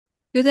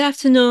Good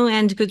afternoon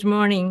and good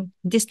morning,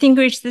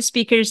 distinguished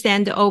speakers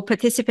and all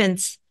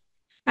participants.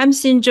 I'm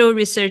Sinjo,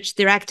 Research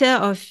Director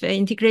of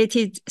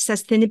Integrated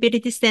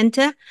Sustainability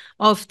Center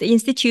of the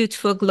Institute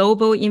for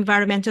Global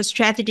Environmental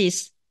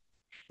Strategies.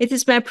 It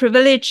is my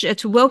privilege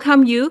to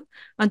welcome you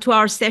to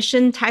our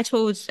session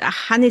titled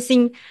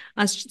Harnessing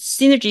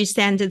Synergies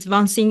and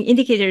Advancing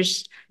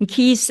Indicators,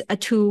 Keys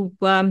to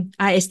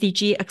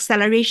SDG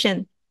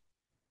Acceleration.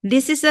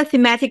 This is a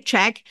thematic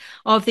track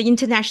of the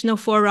International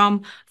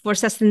Forum for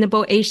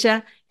Sustainable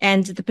Asia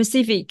and the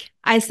Pacific,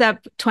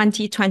 ISAP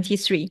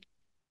 2023.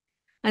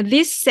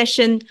 This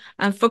session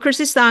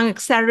focuses on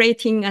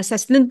accelerating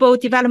sustainable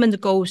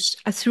development goals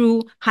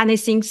through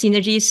harnessing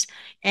synergies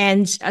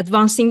and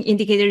advancing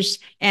indicators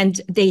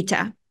and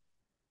data.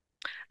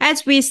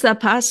 As we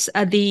surpass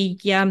the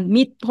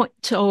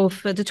midpoint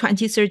of the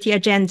 2030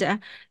 agenda,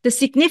 the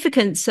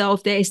significance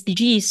of the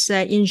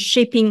SDGs in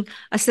shaping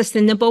a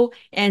sustainable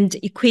and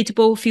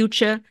equitable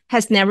future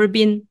has never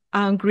been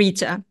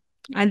greater.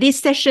 This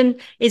session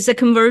is a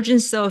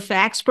convergence of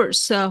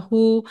experts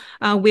who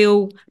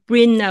will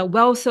bring a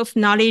wealth of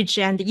knowledge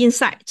and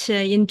insight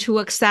into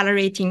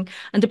accelerating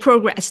the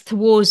progress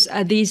towards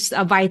these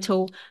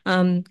vital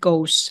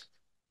goals.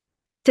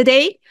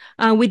 Today,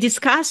 we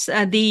discuss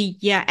the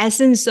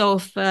essence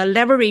of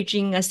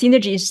leveraging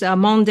synergies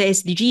among the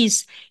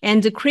SDGs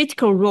and the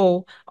critical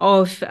role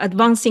of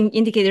advancing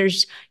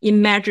indicators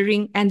in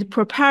measuring and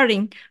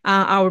propelling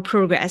our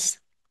progress.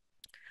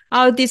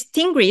 Our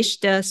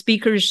distinguished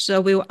speakers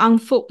will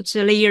unfold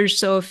the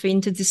layers of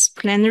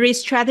interdisciplinary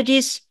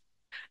strategies,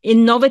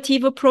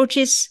 innovative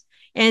approaches,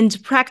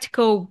 and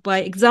practical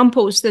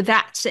examples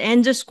that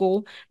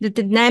underscore the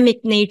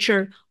dynamic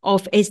nature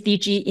of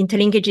SDG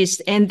interlinkages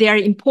and their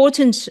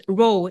important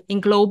role in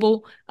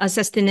global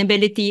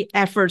sustainability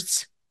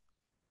efforts.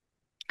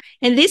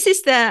 And this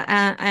is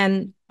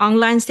an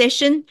online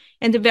session,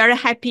 and very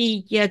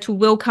happy to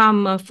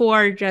welcome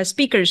four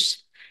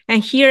speakers.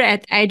 And here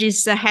at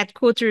IG's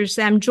headquarters,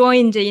 I'm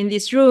joined in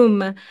this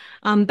room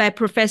by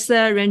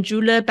Professor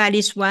Ranjula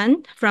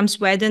Baliswan from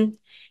Sweden.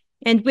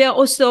 And we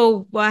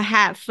also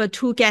have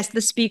two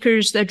guest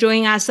speakers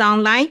joining us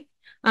online.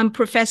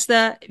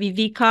 Professor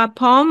Viveka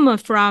Palm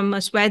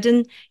from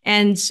Sweden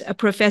and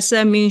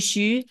Professor Ming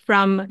Xu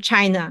from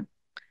China.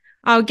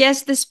 Our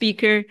guest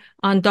speaker,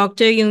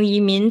 Dr. Yung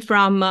Yimin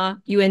from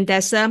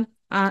UNDESA,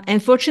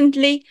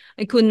 unfortunately,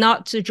 could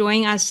not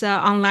join us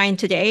online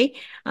today,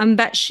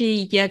 but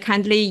she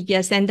kindly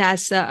sent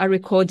us a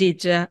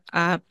recorded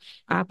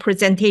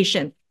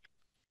presentation.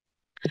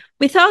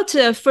 Without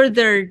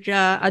further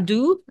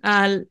ado,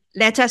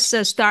 let us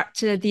start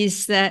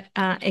this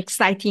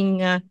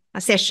exciting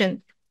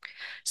session.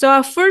 So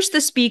our first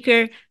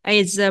speaker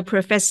is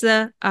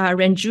Professor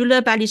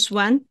Ranjula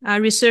Baliswan,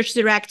 Research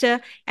Director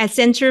at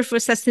Center for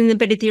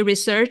Sustainability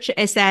Research,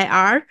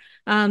 SIR,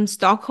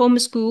 Stockholm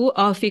School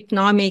of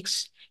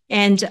Economics,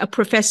 and a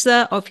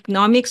Professor of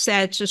Economics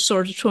at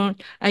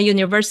Södertörn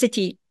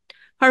University.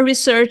 Her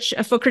research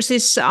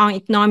focuses on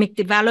economic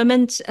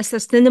development,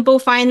 sustainable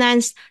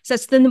finance,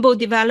 sustainable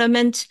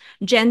development,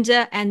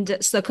 gender, and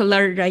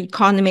circular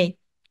economy.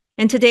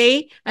 And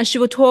today, she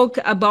will talk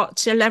about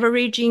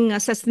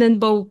leveraging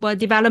sustainable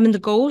development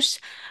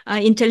goals,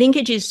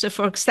 interlinkages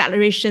for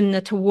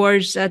acceleration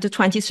towards the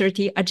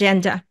 2030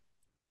 agenda.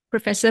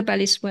 Professor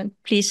Baliswan,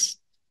 please.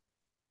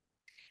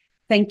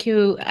 Thank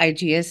you,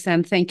 IGS,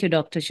 and thank you,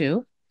 Dr.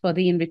 Zhu, for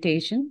the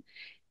invitation.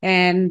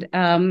 And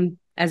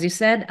as you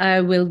said,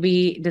 I will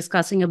be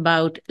discussing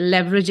about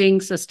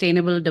leveraging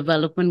sustainable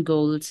development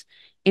goals,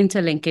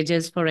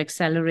 interlinkages for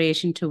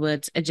acceleration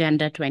towards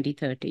Agenda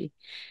 2030.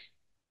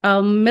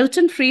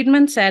 Milton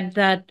Friedman said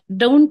that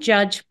don't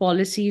judge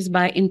policies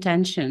by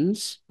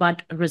intentions,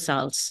 but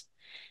results.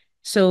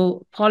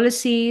 So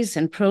policies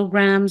and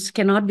programs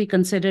cannot be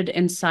considered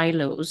in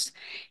silos,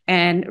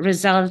 and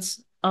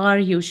results are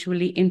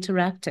usually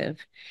interactive.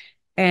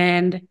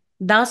 And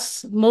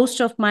thus, most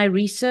of my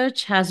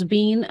research has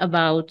been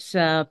about,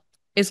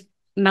 is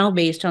now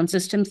based on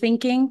system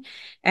thinking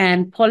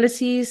and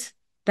policies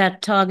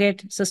that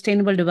target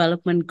sustainable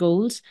development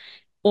goals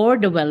or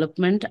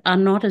development are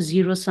not a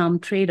zero-sum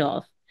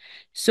trade-off.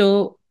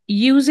 So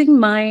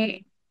using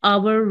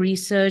our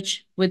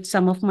research with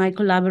some of my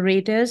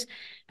collaborators,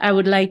 I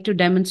would like to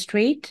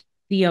demonstrate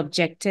the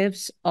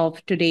objectives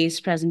of today's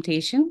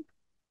presentation.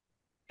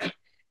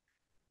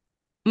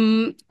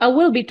 I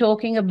will be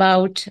talking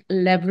about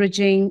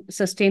leveraging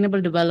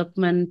sustainable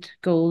development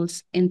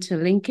goals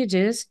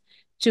interlinkages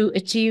to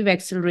achieve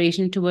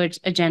acceleration towards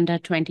Agenda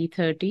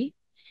 2030.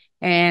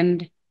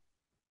 And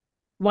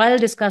while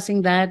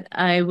discussing that,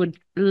 I would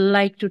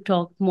like to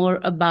talk more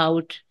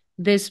about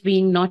this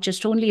being not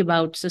just only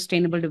about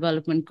sustainable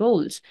development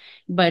goals,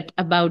 but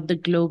about the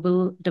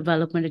global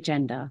development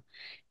agenda.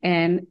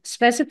 And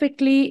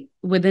specifically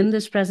within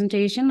this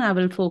presentation, I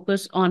will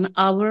focus on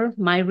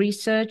my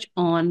research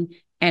on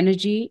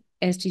energy,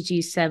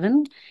 SDG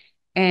 7,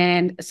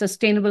 and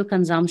sustainable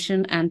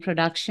consumption and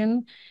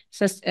production,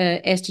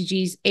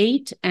 SDGs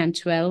 8 and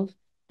 12,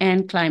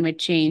 and climate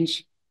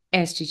change,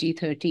 SDG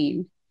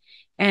 13.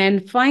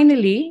 And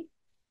finally,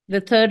 the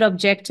third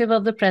objective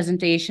of the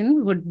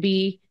presentation would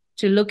be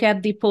to look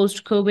at the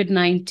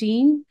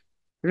post-COVID-19,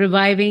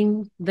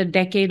 reviving the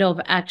decade of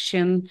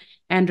action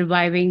and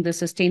reviving the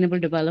Sustainable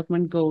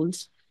Development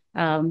Goals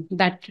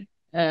that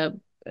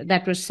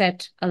were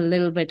set a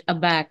little bit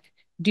aback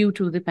due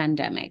to the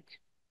pandemic.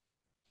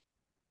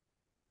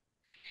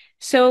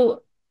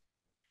 So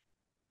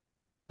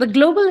the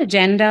global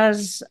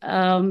agendas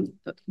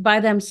by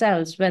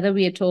themselves, whether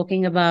we are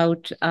talking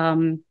about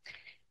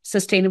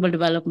Sustainable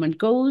Development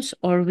Goals,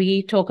 or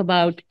we talk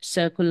about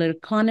circular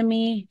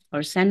economy,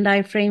 or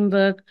Sendai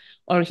framework,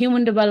 or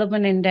Human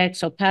Development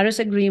Index, or Paris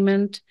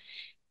Agreement,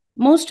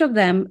 most of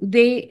them,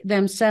 they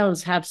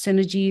themselves have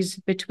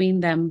synergies between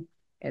them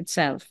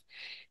itself.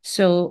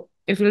 So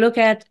if you look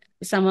at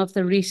some of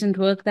the recent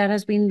work that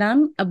has been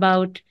done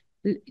about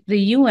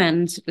the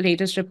UN's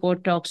latest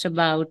report talks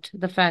about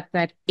the fact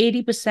that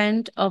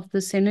 80% of the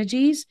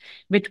synergies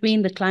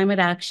between the climate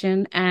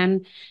action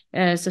and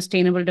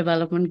sustainable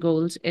development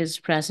goals is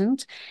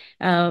present.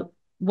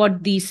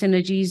 What these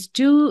synergies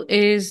do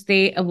is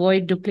they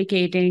avoid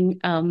duplicating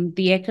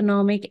the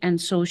economic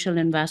and social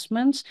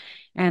investments,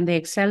 and they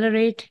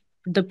accelerate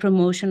the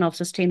promotion of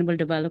sustainable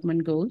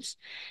development goals.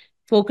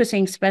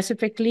 Focusing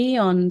specifically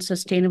on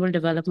Sustainable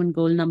Development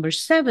Goal number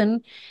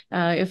 7,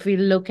 if we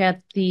look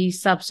at the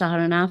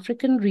sub-Saharan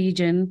African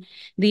region,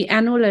 the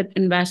annual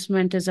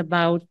investment is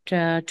about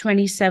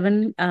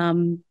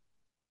 $27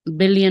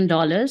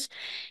 billion.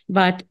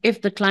 But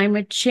if the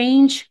climate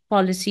change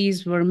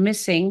policies were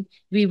missing,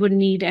 we would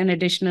need an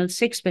additional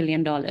 $6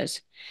 billion.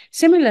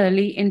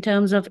 Similarly, in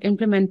terms of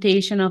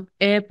implementation of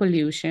air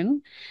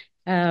pollution,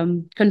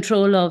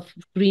 control of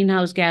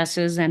greenhouse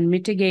gases and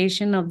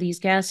mitigation of these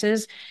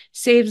gases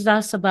saves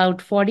us about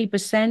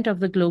 40% of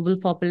the global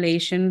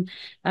population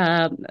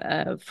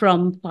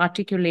from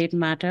particulate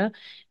matter,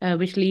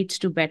 which leads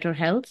to better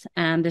health.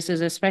 And this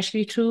is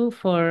especially true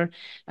for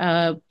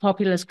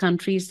populous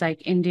countries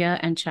like India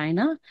and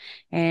China.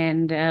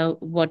 And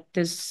what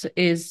this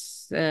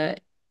is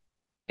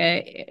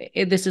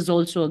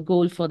also a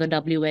goal for the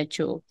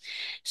WHO.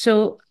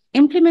 So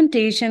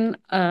implementation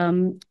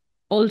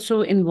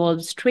also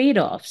involves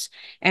trade-offs,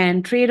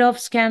 and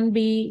trade-offs can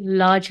be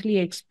largely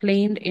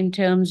explained in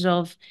terms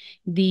of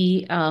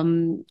the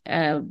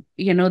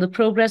the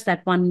progress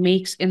that one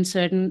makes in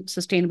certain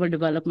sustainable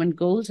development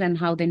goals and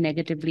how they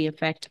negatively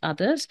affect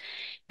others.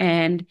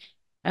 And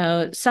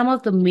some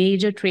of the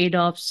major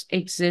trade-offs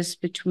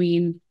exist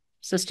between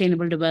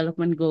Sustainable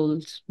Development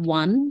Goals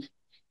 1,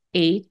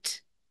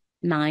 8,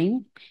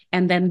 9,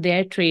 and then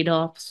their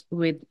trade-offs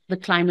with the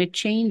climate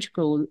change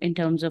goal in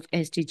terms of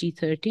SDG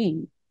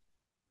 13.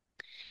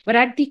 But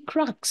at the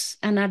crux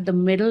and at the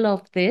middle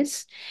of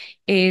this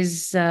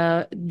is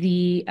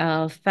the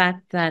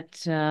fact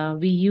that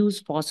we use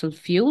fossil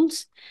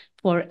fuels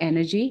for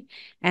energy,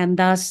 and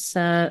thus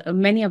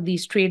many of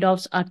these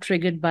trade-offs are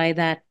triggered by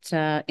that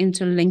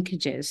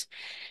interlinkages.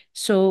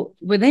 So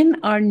within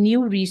our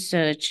new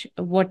research,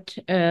 what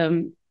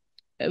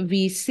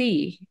we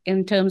see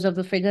in terms of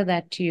the figure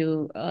that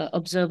you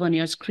observe on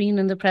your screen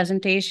in the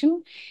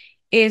presentation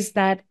is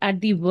that at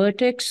the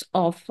vertex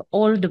of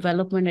all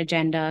development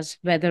agendas,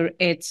 whether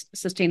it's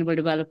Sustainable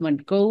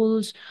Development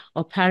Goals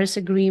or Paris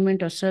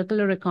Agreement or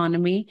circular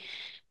economy,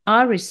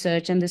 our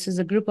research, and this is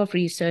a group of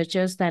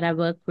researchers that I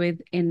work with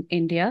in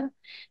India.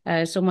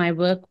 So my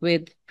work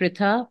with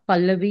Pritha,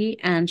 Pallavi,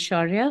 and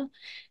Shaurya,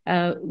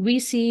 we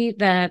see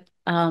that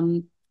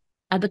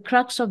at the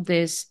crux of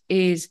this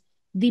is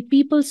the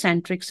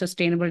people-centric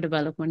sustainable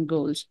development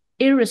goals,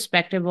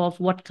 irrespective of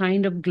what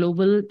kind of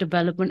global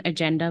development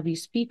agenda we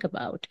speak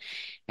about.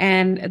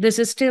 And this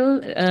is still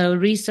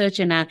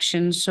research in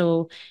action,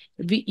 so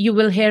you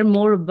will hear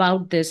more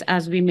about this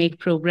as we make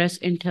progress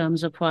in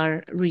terms of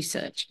our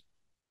research.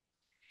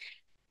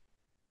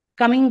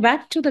 Coming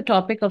back to the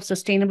topic of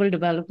sustainable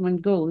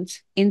development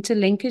goals,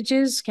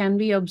 interlinkages can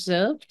be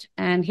observed.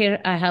 And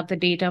here I have the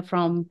data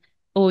from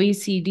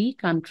OECD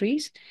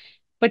countries,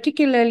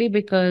 particularly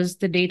because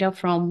the data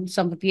from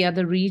some of the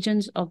other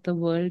regions of the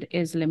world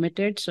is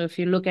limited. So if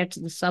you look at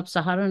the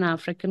sub-Saharan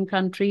African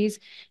countries,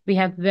 we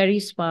have very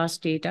sparse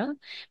data.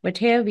 But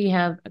here we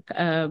have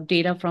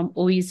data from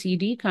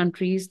OECD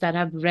countries that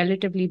have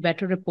relatively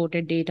better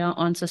reported data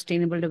on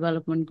sustainable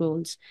development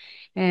goals.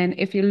 And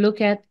if you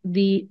look at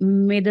the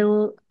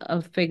middle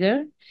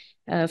figure,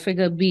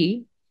 figure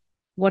B,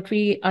 what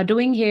we are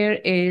doing here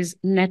is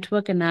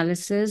network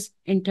analysis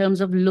in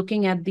terms of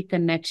looking at the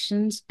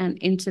connections and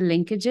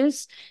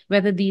interlinkages,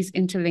 whether these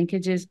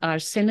interlinkages are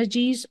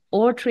synergies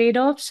or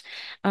trade-offs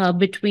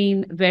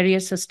between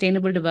various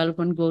sustainable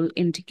development goal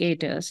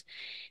indicators.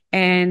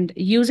 And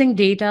using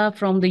data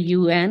from the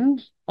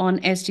UN on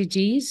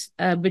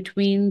SDGs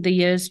between the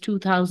years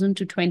 2000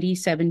 to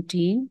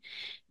 2017,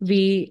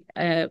 we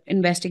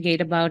investigate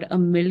about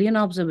 1 million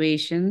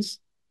observations,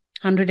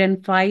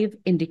 105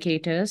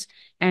 indicators,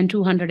 and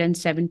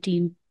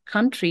 217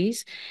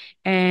 countries.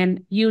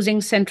 And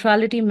using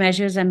centrality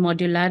measures and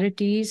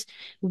modularities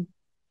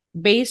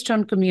based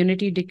on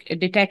community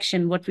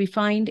detection, what we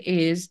find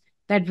is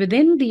that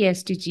within the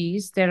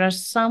SDGs, there are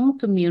some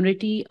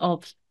community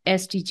of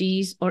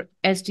SDGs or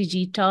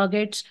SDG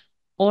targets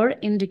or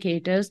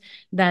indicators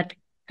that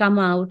come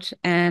out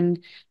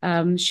and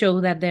show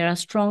that there are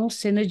strong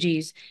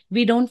synergies.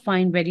 We don't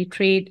find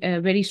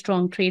very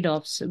strong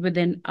trade-offs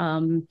within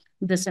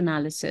this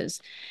analysis.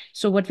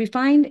 So what we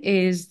find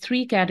is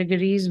three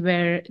categories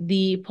where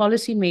the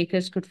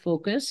policymakers could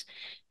focus.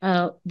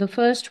 The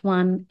first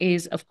one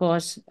is, of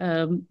course,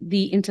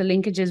 the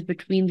interlinkages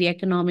between the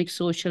economic,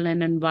 social,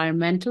 and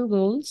environmental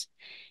goals.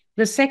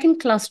 The second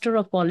cluster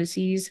of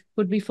policies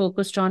would be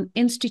focused on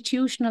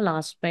institutional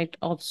aspect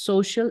of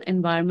social,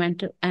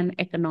 environmental, and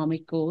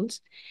economic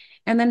goals.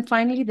 And then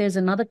finally, there's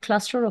another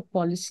cluster of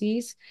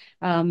policies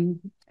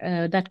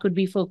that could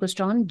be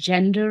focused on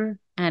gender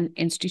and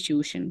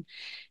institution.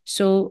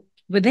 So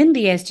within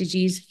the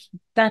SDGs,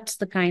 that's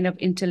the kind of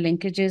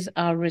interlinkages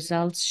our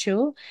results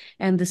show.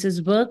 And this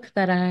is work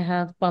that I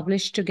have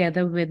published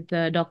together with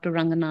Dr.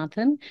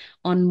 Ranganathan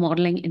on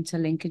modeling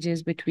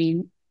interlinkages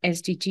between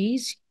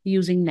SDGs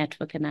using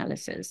network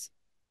analysis.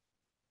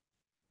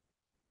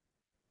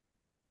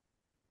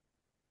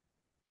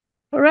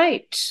 All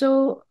right,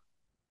 so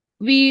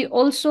we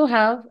also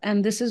have,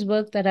 and this is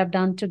work that I've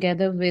done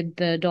together with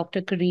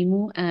Dr.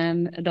 Karimu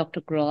and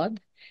Dr. Grodd,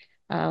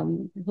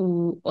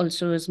 who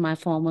also is my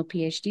former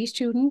PhD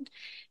student,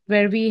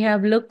 where we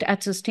have looked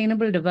at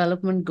sustainable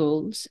development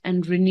goals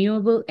and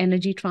renewable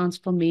energy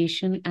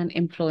transformation and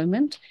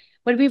employment.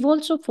 But we've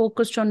also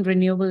focused on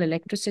renewable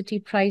electricity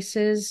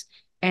prices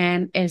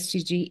and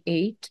SDG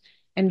 8,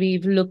 and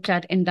we've looked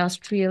at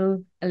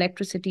industrial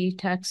electricity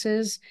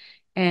taxes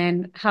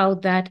and how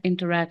that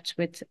interacts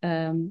with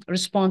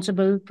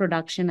responsible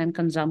production and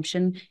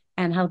consumption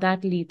and how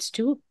that leads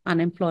to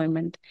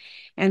unemployment.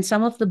 And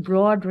some of the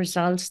broad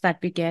results that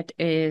we get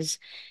is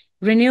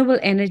renewable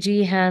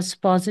energy has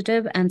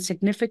positive and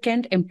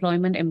significant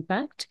employment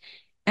impact.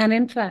 And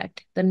in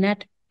fact, the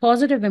net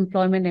positive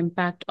employment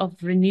impact of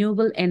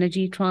renewable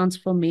energy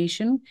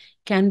transformation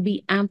can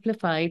be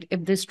amplified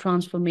if this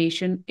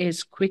transformation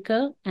is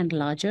quicker and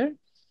larger.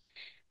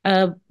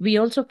 We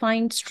also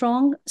find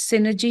strong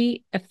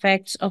synergy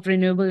effects of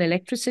renewable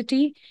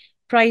electricity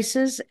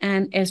prices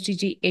and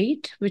SDG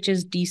 8, which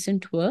is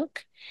decent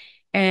work.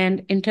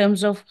 And in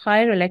terms of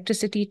higher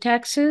electricity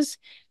taxes,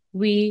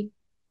 we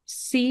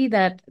see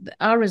that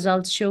our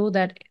results show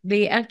that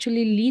they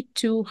actually lead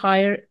to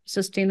higher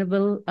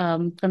sustainable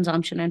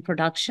consumption and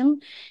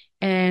production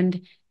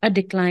and a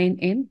decline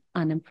in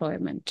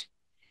unemployment.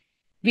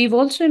 We've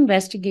also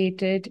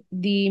investigated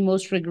the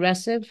most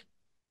regressive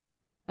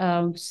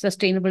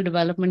sustainable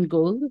development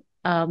goal,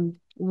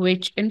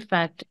 which in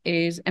fact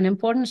is an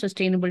important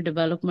sustainable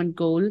development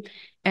goal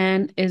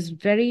and is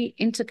very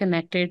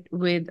interconnected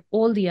with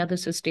all the other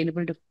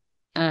sustainable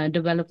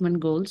development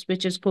goals,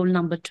 which is goal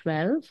number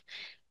 12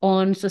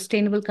 on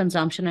sustainable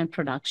consumption and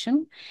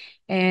production.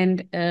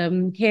 And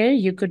here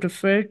you could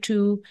refer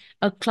to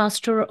a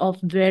cluster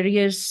of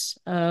various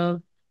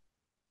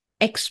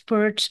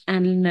experts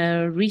and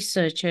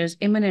researchers,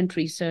 eminent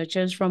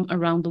researchers from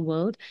around the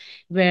world,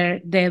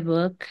 where their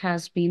work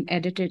has been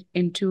edited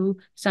into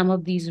some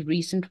of these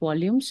recent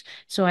volumes.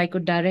 So I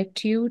could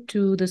direct you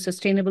to the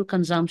sustainable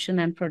consumption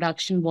and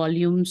production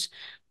volumes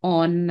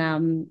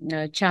on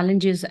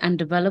challenges and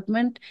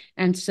development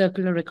and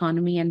circular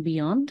economy and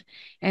beyond.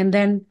 And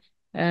then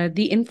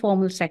the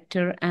informal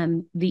sector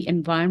and the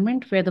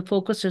environment, where the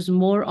focus is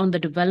more on the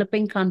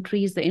developing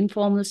countries, the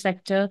informal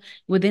sector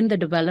within the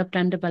developed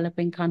and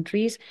developing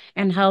countries,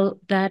 and how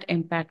that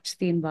impacts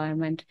the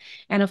environment.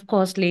 And of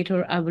course,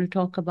 later I will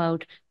talk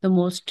about the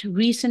most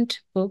recent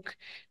work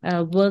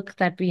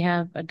that we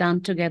have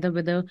done together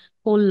with a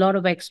whole lot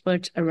of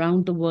experts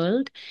around the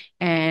world.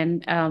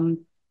 And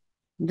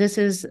this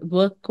is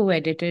work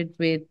co-edited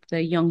with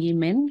Yongyi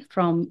Min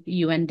from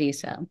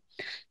UNDESA.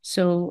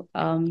 So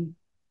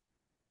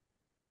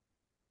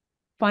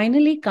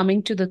finally,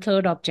 coming to the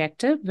third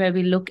objective, where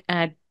we look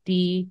at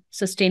the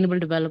Sustainable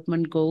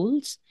Development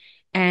Goals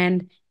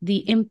and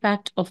the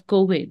impact of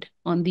COVID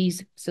on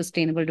these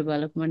Sustainable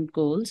Development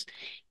Goals.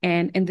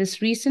 And in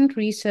this recent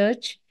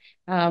research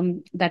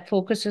that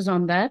focuses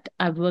on that,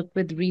 I've worked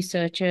with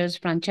researchers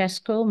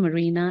Francesco,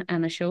 Marina,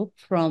 and Ashok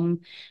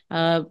from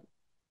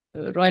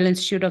Royal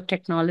Institute of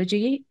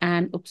Technology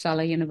and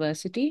Uppsala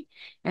University.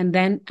 And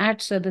then at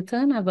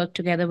Södertörn, I worked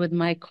together with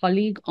my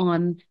colleague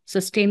on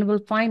sustainable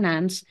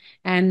finance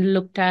and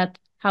looked at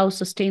how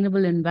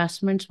sustainable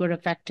investments were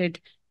affected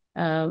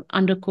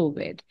under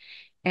COVID.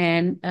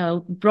 And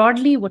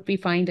broadly, what we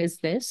find is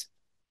this.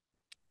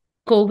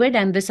 COVID,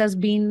 and this has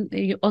been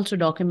also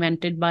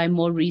documented by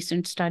more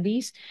recent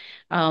studies,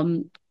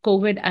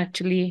 COVID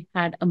actually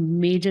had a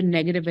major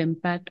negative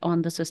impact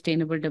on the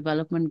Sustainable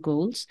Development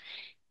Goals.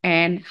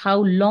 And how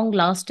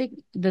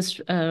long-lasting this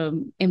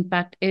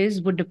impact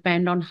is would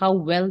depend on how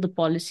well the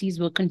policies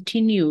were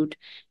continued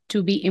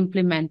to be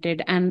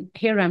implemented. And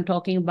here I'm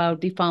talking about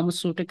the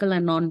pharmaceutical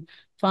and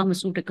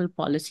non-pharmaceutical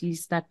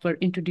policies that were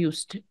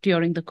introduced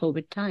during the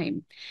COVID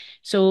time.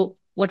 So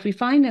what we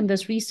find in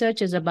this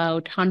research is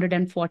about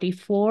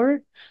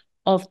 144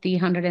 of the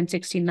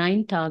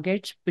 169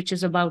 targets, which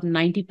is about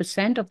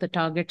 90% of the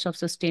targets of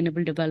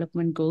Sustainable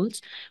Development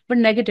Goals, were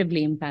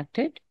negatively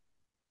impacted.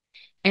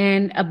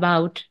 And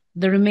about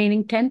the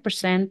remaining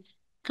 10%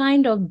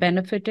 kind of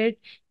benefited,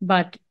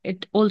 but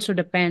it also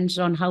depends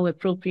on how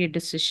appropriate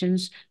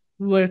decisions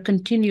were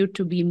continued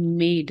to be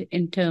made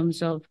in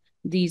terms of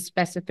these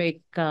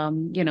specific,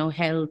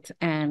 health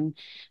and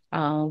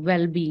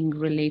well-being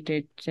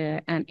related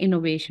and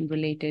innovation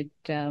related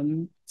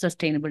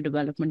Sustainable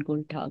Development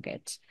Goal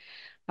targets.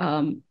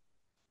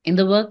 In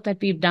the work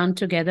that we've done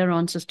together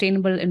on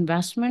sustainable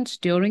investments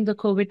during the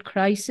COVID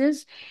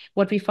crisis,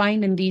 what we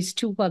find in these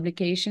two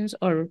publications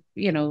or,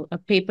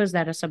 papers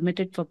that are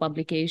submitted for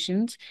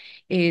publications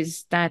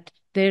is that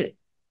their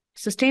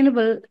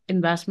sustainable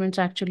investments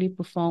actually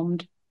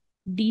performed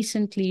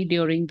decently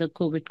during the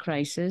COVID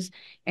crisis.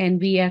 And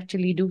we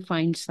actually do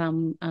find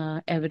some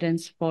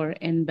evidence for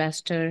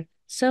investor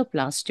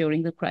surplus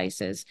during the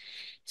crisis.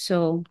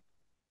 So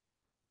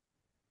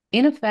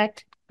in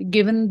effect,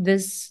 given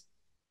this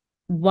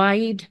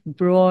wide,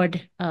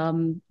 broad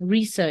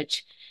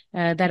research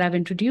that I've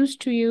introduced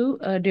to you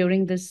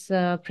during this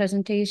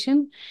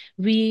presentation,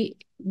 we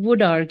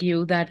would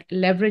argue that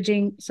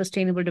leveraging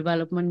Sustainable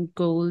Development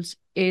Goals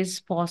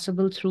is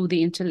possible through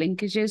the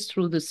interlinkages,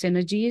 through the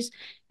synergies.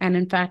 And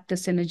in fact, the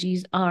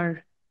synergies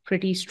are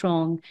pretty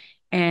strong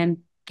and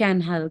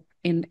can help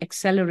in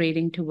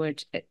accelerating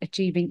towards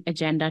achieving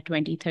Agenda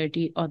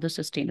 2030 or the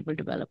Sustainable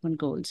Development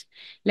Goals.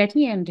 Let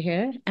me end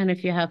here. And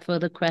if you have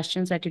further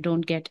questions that you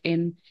don't get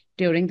in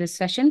during this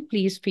session,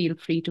 please feel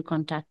free to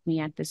contact me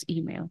at this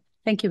email.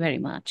 Thank you very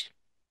much.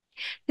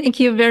 Thank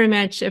you very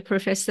much,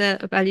 Professor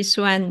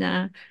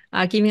Baliswan,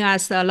 giving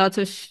us a lot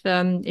of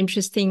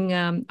interesting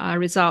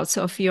results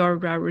of your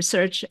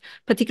research.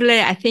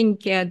 Particularly, I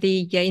think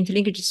the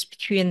interlinkages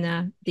between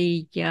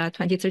the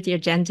 2030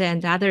 Agenda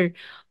and other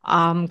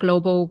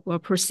global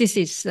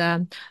processes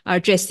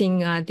addressing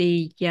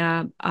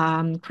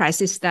the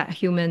crisis that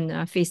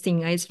human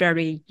facing is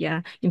very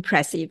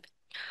impressive.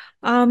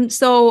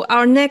 So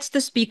our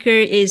next speaker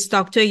is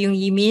Dr.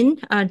 Yung-Yi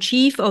Min,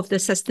 Chief of the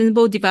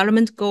Sustainable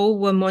Development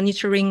Goal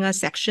Monitoring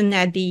Section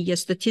at the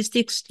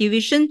Statistics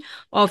Division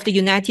of the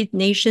United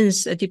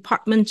Nations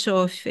Department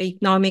of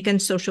Economic and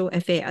Social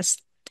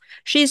Affairs.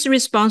 She is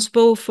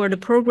responsible for the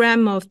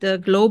program of the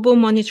global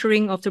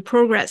monitoring of the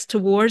progress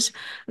towards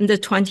the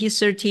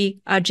 2030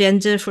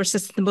 Agenda for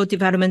Sustainable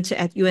Development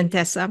at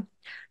UNDESA.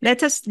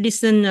 Let us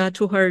listen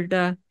to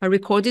her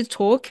recorded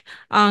talk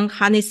on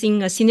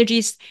harnessing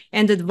synergies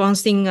and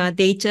advancing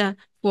data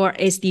for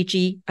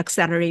SDG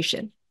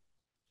acceleration.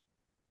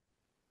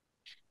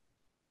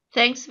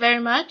 Thanks very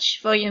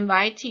much for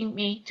inviting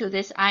me to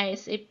this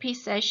ISAP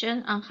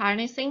session on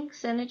harnessing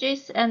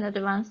synergies and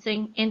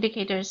advancing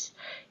indicators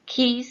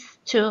keys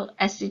to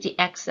SDG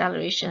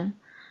acceleration.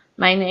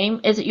 My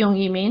name is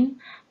Yung-Yi Min,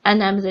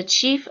 and I'm the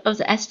Chief of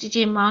the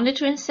SDG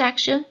Monitoring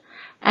Section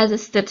at the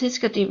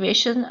Statistical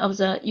Division of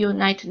the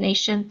United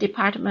Nations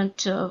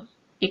Department of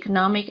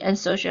Economic and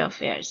Social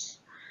Affairs.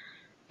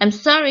 I'm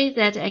sorry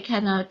that I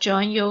cannot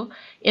join you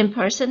in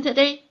person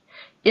today.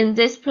 In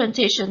this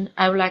presentation,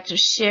 I would like to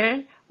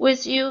share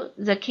with you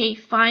the key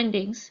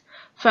findings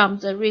from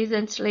the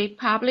recently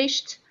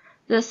published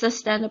the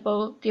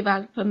Sustainable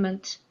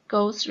Development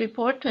Goals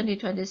Report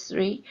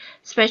 2023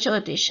 Special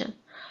Edition,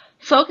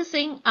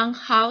 focusing on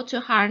how to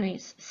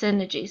harness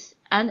synergies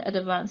and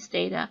advance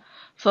data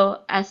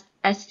for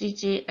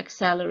SDG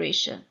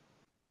acceleration.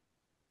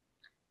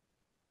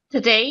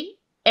 Today,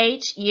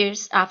 8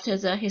 years after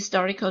the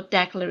historical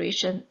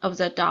declaration of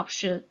the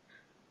adoption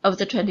of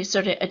the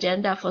 2030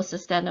 Agenda for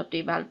Sustainable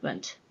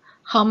Development,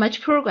 how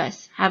much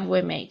progress have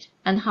we made,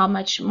 and how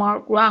much more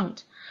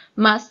ground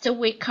must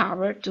we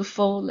cover to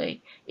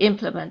fully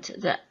implement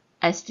the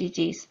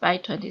SDGs by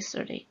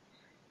 2030?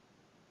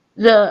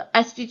 The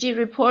SDG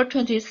Report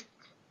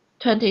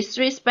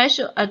 2023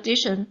 Special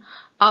Edition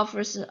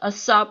offers a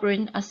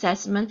sobering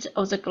assessment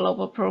of the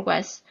global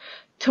progress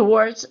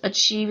towards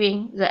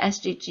achieving the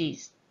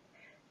SDGs.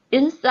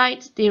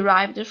 Insights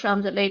derived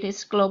from the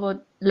latest global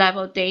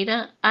level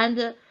data and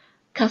the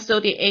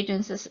custodian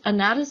agencies'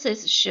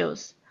 analysis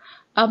shows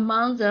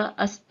among the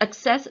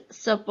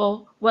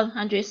accessible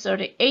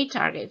 138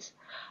 targets,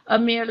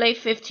 merely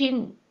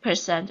 15%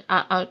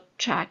 are on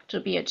track to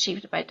be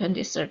achieved by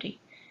 2030.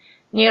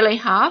 Nearly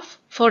half,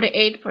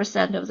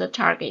 48% of the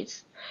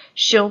targets,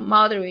 show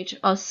moderate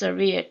or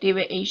severe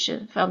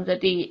deviation from the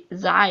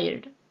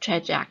desired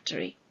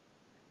trajectory.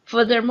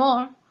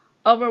 Furthermore,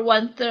 over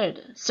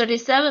one-third,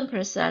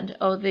 37%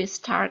 of these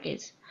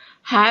targets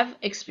have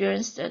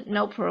experienced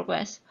no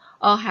progress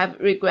or have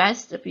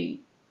regressed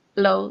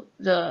below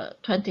the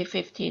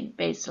 2015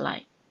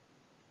 baseline.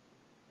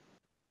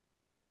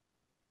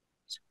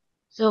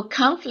 So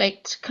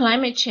conflict,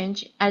 climate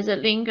change as a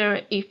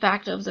lingering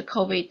effect of the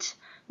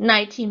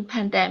COVID-19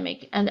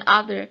 pandemic and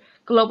other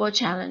global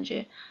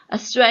challenges are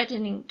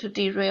threatening to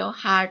derail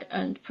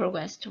hard-earned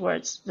progress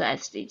towards the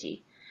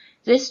SDG.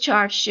 This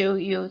chart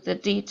shows you the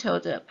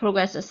detailed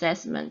progress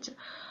assessment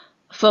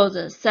for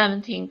the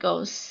 17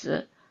 goals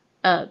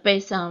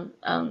based on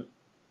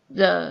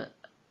the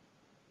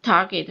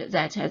target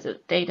that has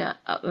data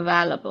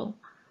available.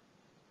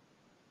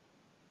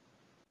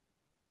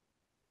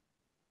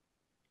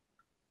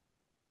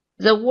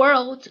 The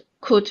world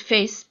could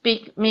face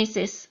big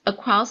misses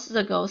across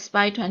the goals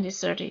by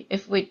 2030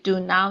 if we do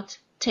not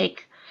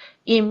take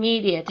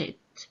immediate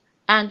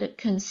and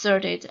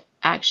concerted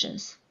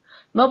actions,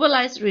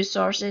 mobilize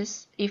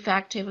resources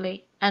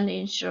effectively, and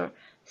ensure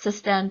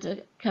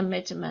sustained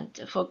commitment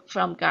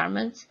from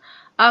governments,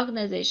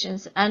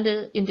 organizations, and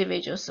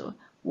individuals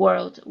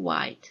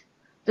worldwide.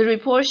 The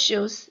report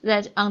shows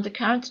that under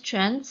current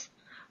trends,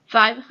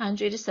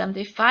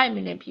 575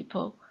 million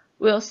people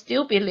will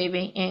still be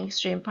living in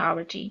extreme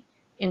poverty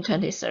in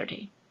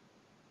 2030.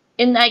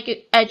 In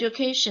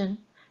education,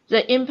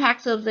 the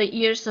impact of the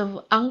years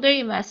of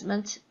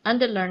underinvestment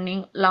and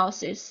learning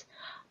losses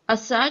are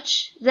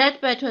such that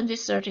by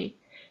 2030,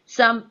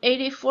 some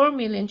 84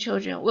 million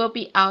children will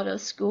be out of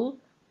school,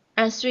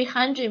 and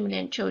 300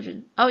 million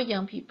children or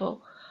young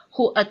people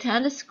who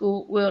attend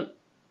school will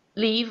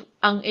leave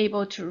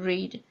unable to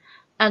read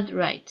and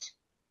write.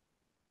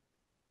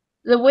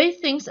 The way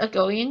things are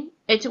going,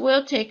 it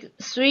will take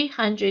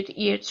 300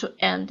 years to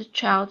end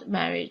child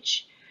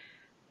marriage,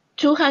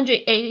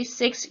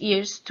 286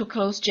 years to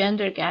close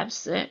gender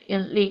gaps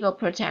in legal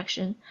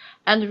protection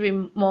and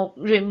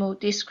remove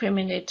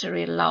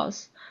discriminatory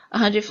laws,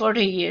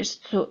 140 years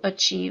to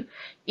achieve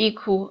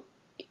equal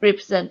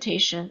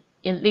representation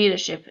in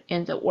leadership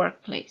in the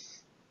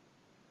workplace.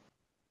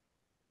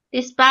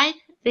 Despite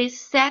these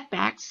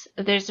setbacks,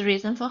 there's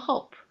reason for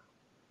hope.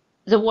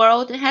 The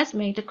world has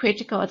made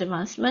critical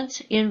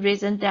advancements in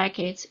recent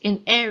decades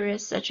in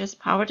areas such as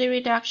poverty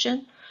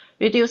reduction,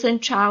 reducing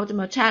child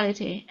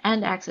mortality,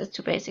 and access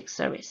to basic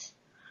service.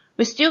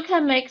 We still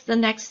can make the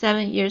next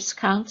 7 years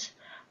count,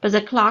 but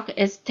the clock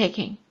is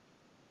ticking.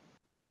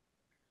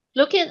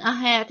 Looking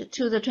ahead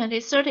to the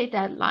 2030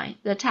 deadline,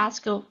 the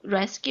task of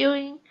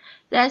rescuing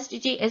the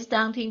SDG is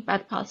daunting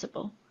but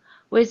possible.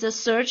 With the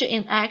surge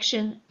in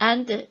action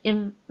and the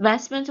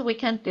investment we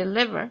can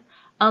deliver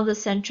on the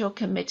central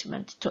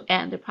commitment to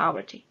end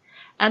poverty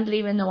and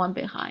leave no one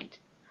behind.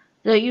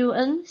 The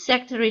UN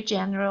Secretary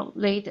General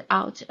laid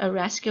out a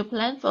rescue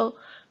plan for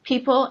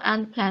people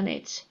and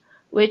planet,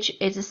 which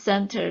is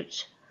centered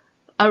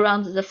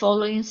around the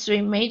following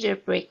 3 major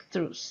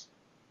breakthroughs: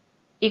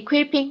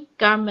 equipping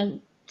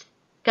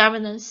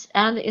governance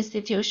and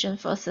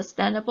institutions for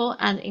sustainable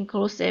and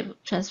inclusive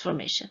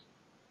transformation,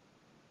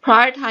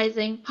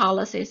 prioritizing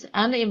policies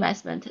and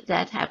investment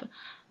that have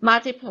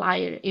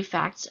multiplier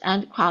effects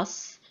and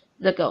cross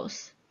the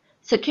goals,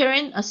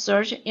 securing a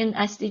surge in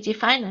SDG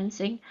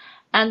financing,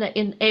 and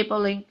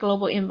enabling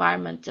global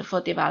environment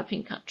for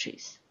developing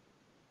countries.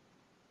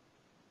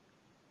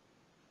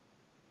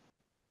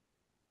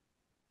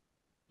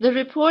 The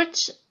report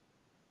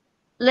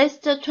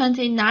lists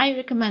 29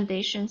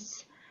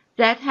 recommendations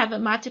that have a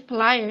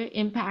multiplier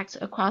impact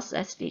across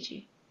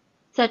SDG,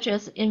 such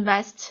as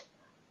invest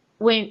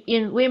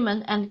in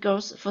women and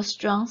girls for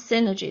strong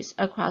synergies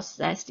across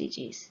the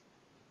SDGs,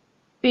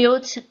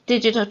 build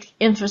digital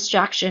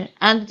infrastructure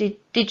and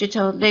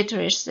digital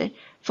literacy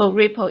for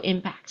ripple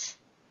impacts,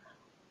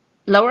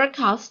 lower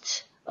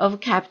costs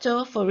of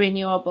capital for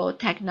renewable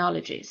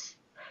technologies,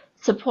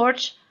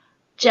 support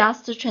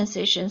just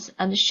transitions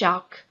and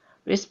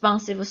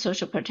shock-responsive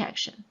social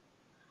protection,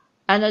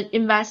 and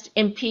invest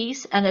in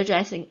peace and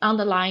addressing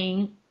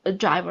underlying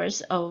drivers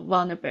of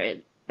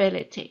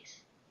vulnerabilities.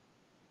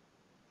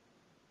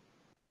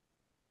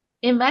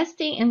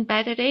 Investing in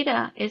better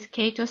data is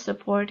key to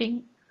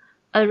supporting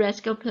a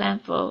rescue plan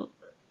for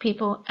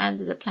people and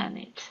the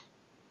planet.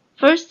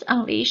 First,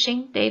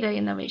 unleashing data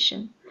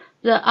innovation.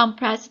 The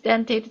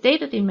unprecedented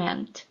data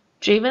demand,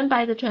 driven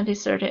by the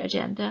 2030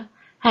 Agenda,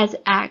 has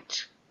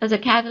acted as a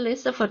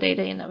catalyst for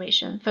data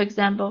innovation. For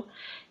example,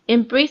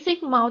 embracing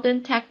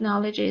modern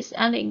technologies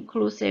and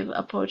inclusive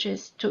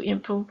approaches to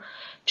improve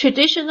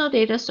traditional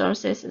data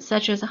sources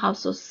such as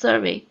household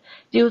survey,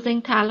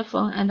 using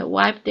telephone and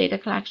web data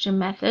collection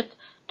methods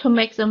to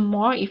make them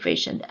more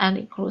efficient and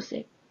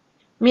inclusive.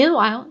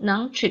 Meanwhile,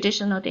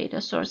 non-traditional data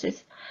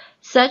sources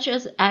such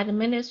as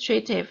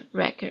administrative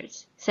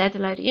records,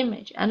 satellite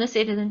image, and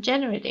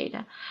citizen-generated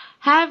data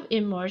have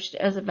emerged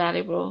as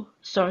valuable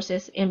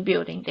sources in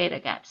building data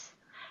gaps.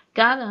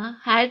 Ghana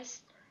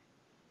has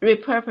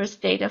repurposed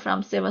data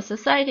from civil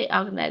society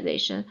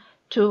organizations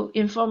to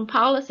inform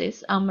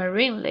policies on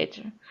marine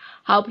litter,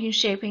 helping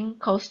shaping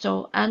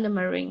coastal and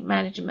marine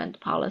management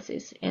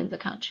policies in the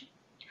country.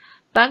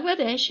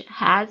 Bangladesh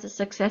has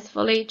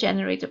successfully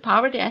generated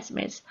poverty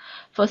estimates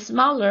for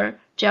smaller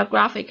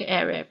geographic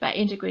area by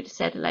integrating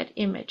satellite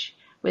image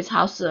with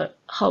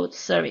household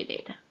survey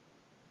data.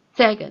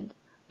 Second,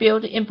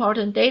 build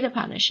important data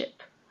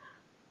partnership.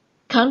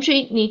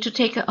 Countries need to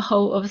take a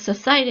whole of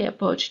society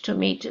approach to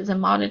meet the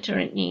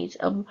monitoring needs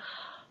of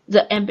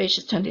the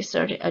ambitious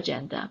 2030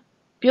 Agenda.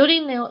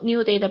 Building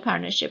new data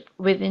partnership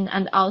within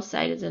and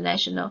outside the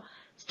national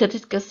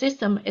statistical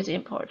system is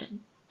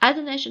important. At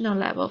the national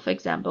level, for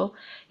example,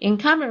 in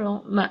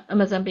Cameroon,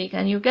 Mozambique,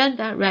 and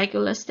Uganda,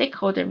 regular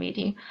stakeholder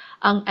meetings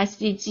on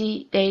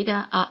SDG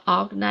data are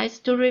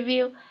organized to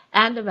review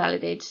and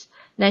validate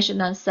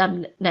national and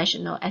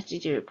subnational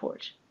SDG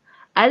reports.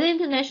 At the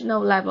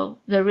international level,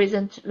 the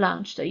recent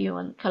launched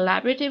UN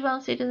Collaborative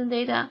on Citizen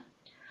Data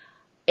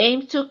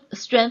aims to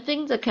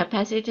strengthen the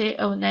capacity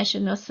of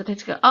national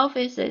statistical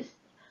offices,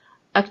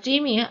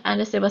 academia,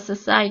 and civil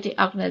society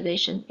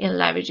organizations in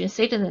leveraging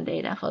citizen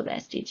data for the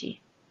SDG.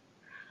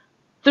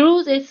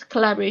 Through this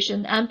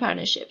collaboration and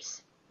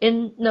partnerships,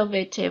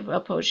 innovative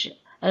approach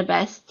and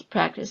best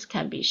practice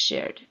can be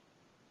shared.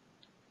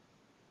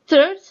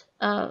 Third,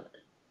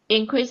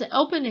 increase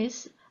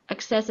openness,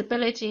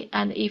 accessibility,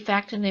 and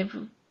effective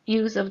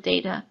use of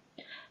data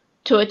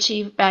to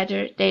achieve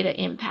better data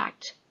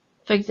impact.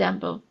 For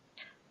example,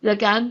 the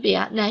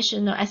Gambia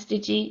National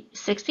SDG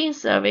 16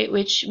 survey,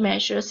 which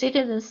measures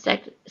citizen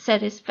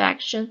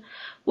satisfaction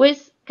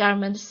with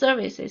government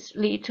services,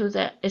 led to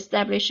the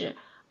establishment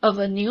of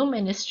a new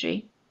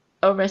ministry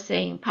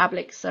overseeing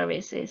public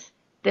services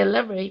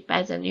delivery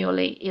by the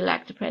newly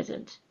elected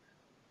president.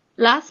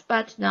 Last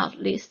but not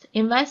least,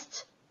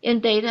 invest in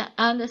data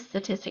and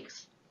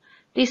statistics.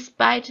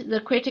 Despite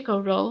the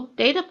critical role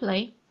data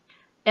play,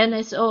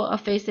 NSO are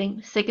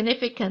facing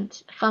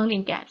significant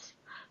funding gaps,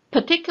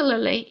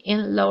 particularly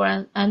in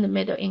lower and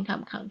middle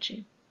income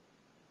countries.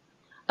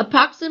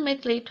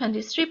 Approximately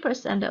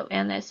 23% of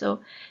NSO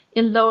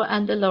in lower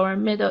and lower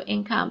middle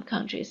income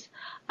countries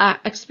are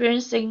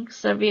experiencing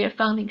severe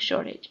funding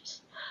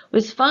shortages,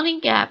 with funding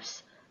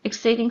gaps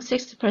exceeding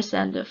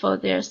 60% for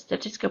their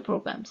statistical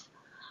programs.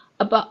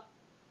 About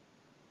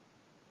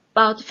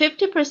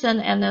 50%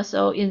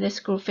 NSO in this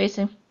group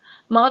facing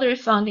moderate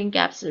funding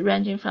gaps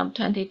ranging from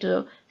 20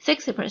 to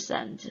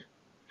 60%.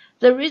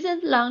 The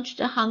recent launched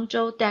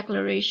Hangzhou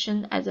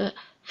Declaration as a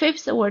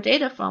fifth World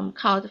Data Forum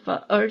called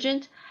for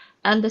urgent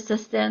and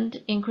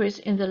sustained increase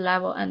in the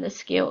level and the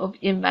scale of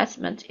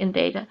investment in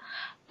data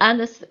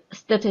and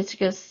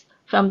statistics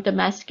from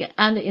domestic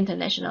and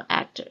international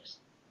actors.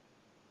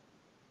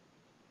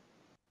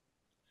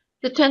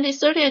 The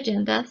 2030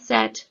 Agenda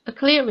set a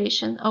clear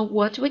vision of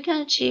what we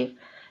can achieve.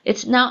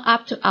 It's now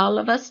up to all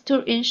of us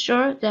to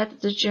ensure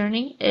that the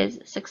journey is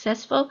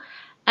successful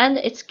and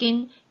its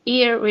gain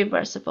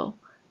irreversible.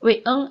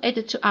 We owe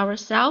it to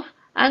ourselves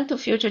and to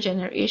future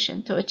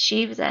generations to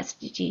achieve the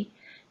SDG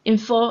in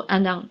full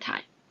and on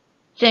time.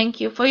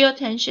 Thank you for your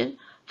attention.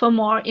 For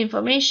more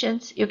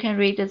information, you can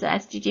read the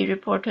SDG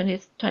Report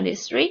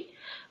 2023,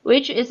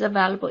 which is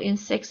available in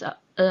 6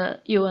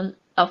 UN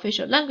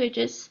official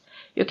languages.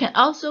 You can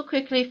also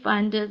quickly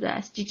find the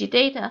SDG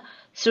data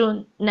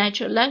through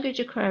natural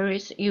language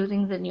queries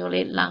using the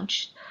newly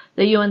launched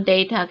the UN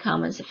Data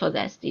Commons for the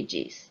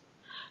SDGs.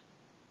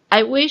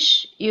 I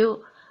wish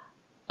you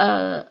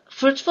a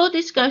fruitful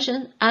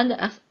discussion and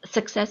a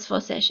successful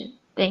session.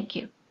 Thank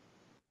you.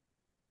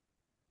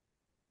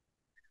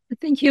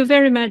 Thank you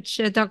very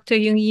much, Dr.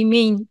 Yung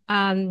Yi-Min,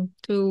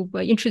 to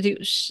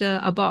introduce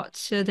about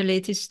the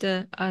latest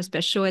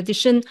special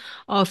edition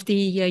of the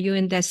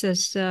UN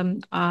DESA's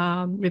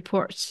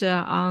reports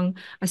on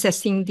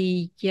assessing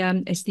the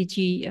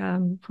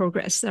SDG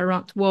progress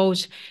around the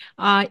world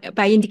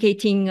by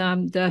indicating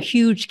the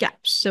huge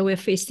gaps we're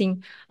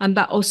facing,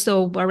 but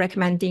also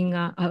recommending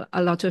a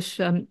lot of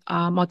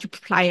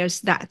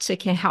multipliers that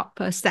can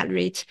help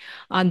accelerate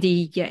on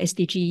the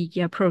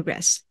SDG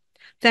progress.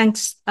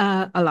 Thanks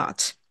a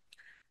lot.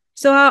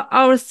 So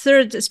our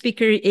third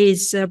speaker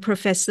is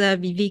Professor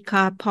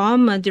Viveka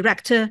Palm,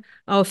 Director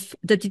of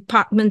the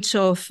Department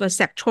of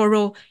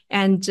Sectoral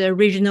and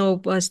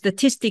Regional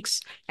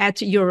Statistics at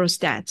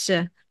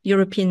Eurostat,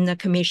 European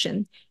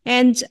Commission,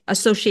 and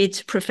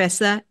Associate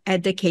Professor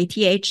at the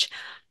KTH,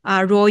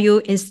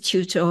 Royal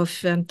Institute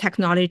of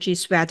Technology,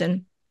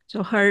 Sweden.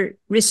 So her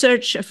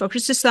research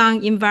focuses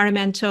on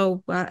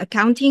environmental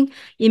accounting,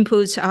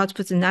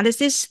 input-output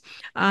analysis,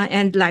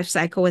 and life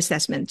cycle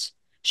assessment.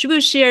 She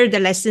will share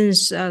the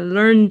lessons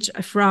learned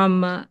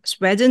from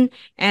Sweden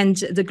and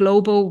the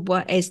global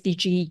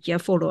SDG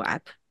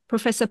follow-up.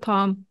 Professor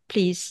Palm,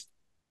 please.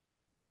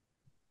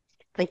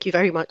 Thank you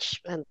very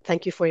much, and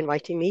thank you for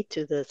inviting me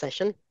to the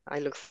session. I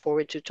look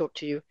forward to talk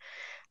to you.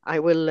 I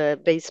will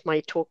base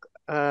my talk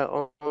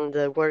on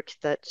the work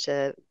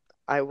that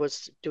I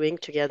was doing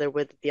together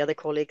with the other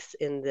colleagues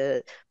in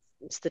the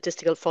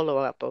statistical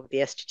follow-up of the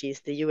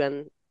SDGs, the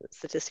UN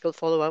statistical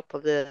follow-up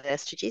of the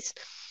SDGs,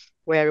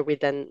 where we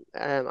then,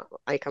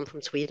 I come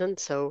from Sweden,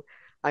 so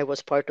I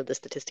was part of the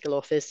statistical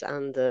office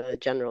and the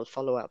general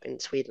follow-up in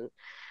Sweden.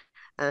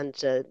 And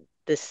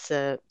this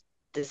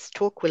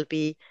talk will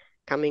be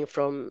coming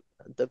from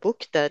the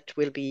book that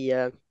will be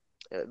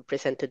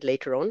presented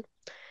later on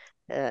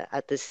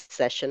at this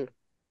session.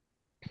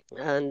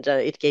 And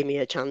it gave me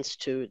a chance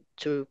to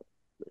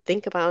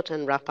think about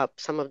and wrap up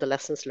some of the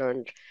lessons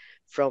learned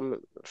from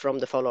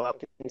the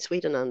follow-up in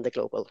Sweden and the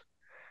global,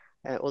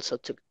 also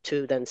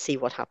to then see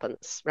what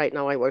happens. Right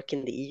now I work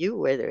in the EU,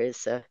 where there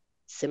is a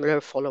similar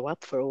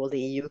follow-up for all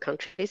the EU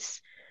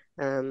countries,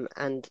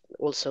 and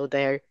also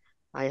there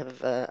I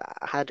have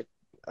had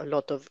a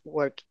lot of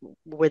work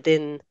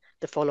within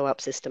the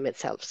follow-up system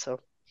itself. So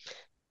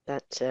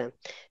that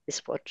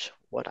is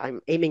what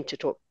I'm aiming to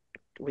talk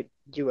with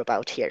you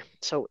about here.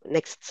 So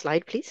next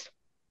slide, please.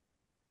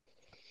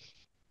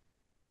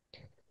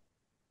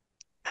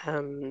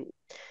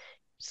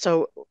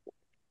 So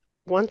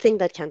one thing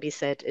that can be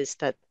said is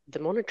that the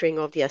monitoring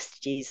of the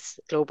SDGs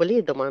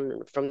globally, the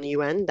one from the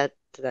UN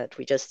that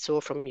we just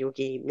saw from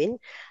Yogi Min,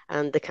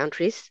 and the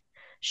countries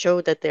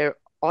show that there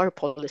are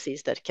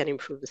policies that can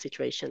improve the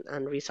situation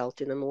and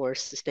result in a more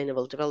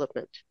sustainable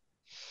development.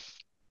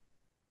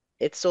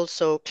 It's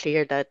also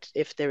clear that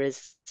if there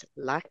is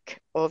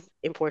lack of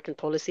important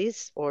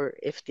policies, or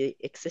if the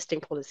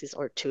existing policies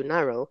are too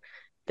narrow,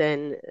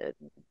 then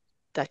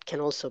that can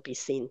also be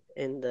seen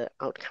in the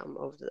outcome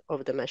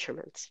of the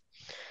measurements.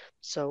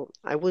 So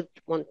I would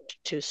want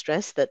to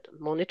stress that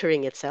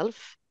monitoring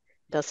itself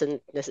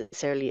doesn't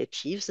necessarily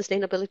achieve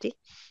sustainability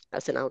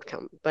as an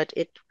outcome, but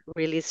it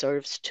really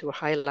serves to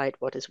highlight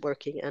what is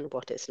working and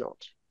what is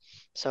not.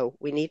 So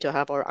we need to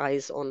have our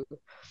eyes on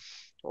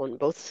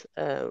both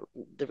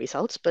the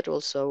results, but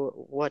also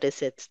what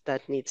is it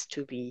that needs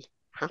to be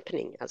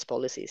happening as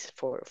policies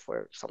for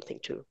something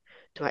to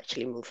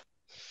actually move.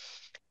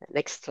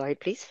 Next slide,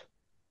 please.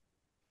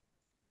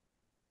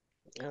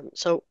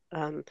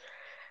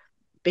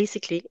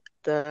 Basically,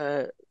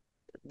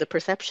 the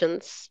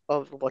perceptions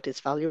of what is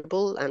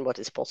valuable and what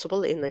is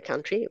possible in a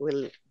country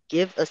will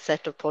give a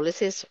set of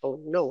policies. Oh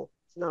no,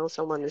 now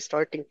someone is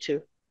starting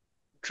to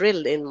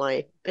drill in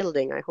my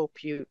building. I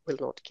hope you will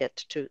not get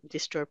too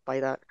disturbed by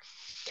that.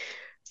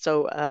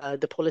 So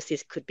the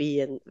policies could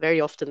be, and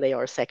very often they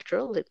are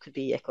sectoral. It could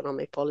be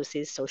economic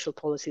policies, social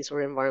policies,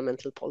 or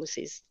environmental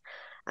policies.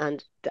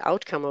 And the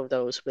outcome of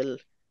those will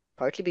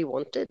partly be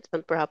wanted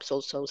and perhaps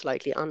also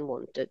slightly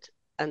unwanted.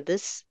 And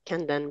this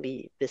can then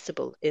be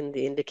visible in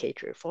the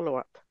indicator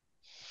follow-up.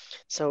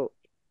 So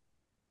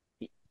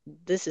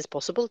this is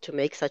possible to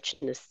make such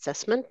an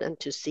assessment and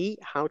to see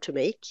how to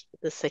make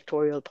the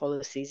sectorial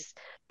policies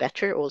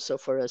better also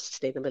for a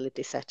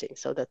sustainability setting,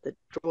 so that the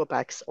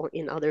drawbacks or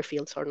in other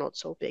fields are not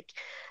so big.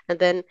 And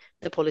then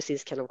the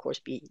policies can of course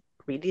be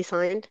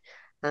redesigned,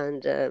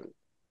 and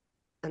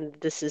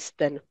this is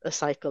then a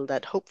cycle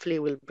that hopefully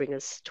will bring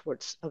us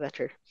towards a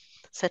better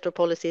set of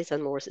policies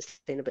and more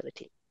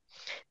sustainability.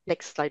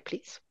 Next slide,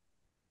 please.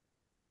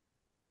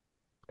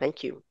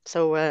 Thank you.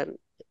 So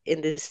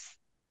in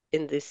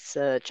this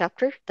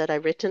chapter that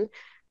I've written,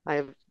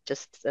 I've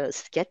just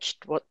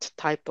sketched what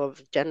type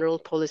of general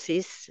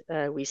policies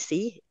we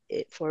see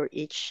for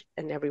each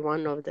and every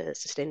one of the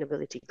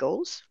sustainability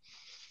goals.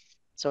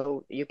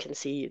 So you can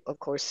see, of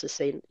course, the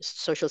same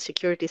social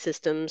security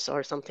systems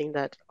are something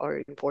that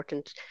are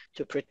important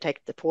to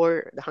protect the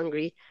poor, the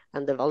hungry,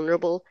 and the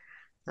vulnerable.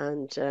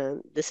 And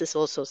this is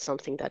also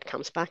something that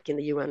comes back in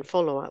the UN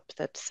follow-up,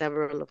 that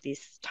several of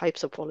these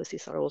types of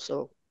policies are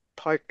also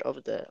part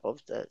of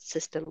the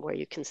system where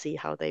you can see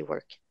how they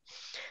work.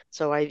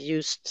 So I've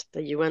used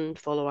the UN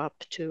follow-up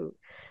to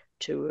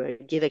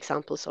give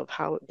examples of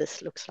how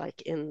this looks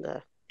like in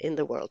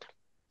the world.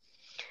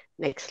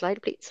 Next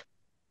slide, please.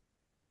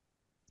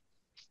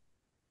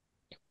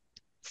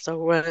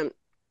 So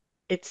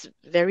it's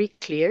very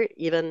clear,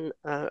 even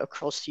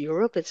across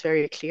Europe, it's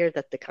very clear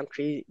that the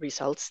country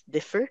results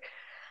differ.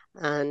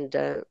 And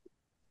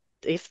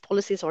if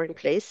policies are in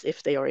place,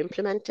 if they are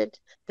implemented,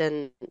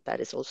 then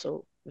that is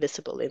also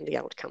visible in the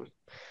outcome.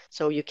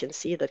 So you can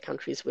see that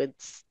countries with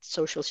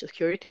social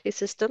security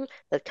system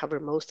that cover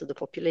most of the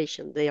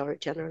population, they are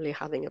generally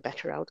having a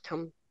better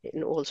outcome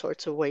in all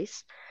sorts of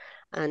ways.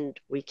 And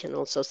we can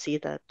also see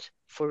that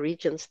for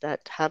regions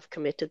that have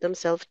committed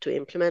themselves to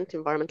implement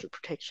environmental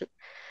protection,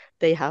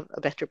 they have a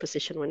better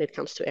position when it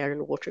comes to air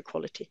and water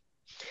quality.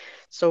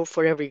 So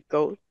for every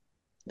goal,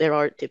 there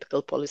are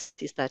typical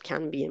policies that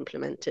can be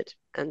implemented.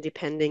 And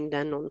depending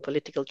then on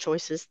political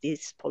choices,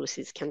 these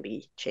policies can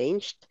be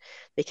changed.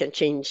 They can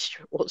change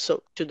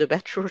also to the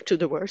better or to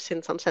the worse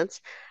in some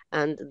sense.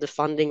 And the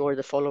funding or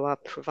the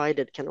follow-up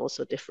provided can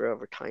also differ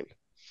over time.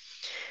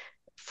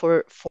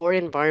 For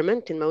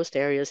environment, in most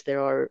areas,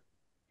 there are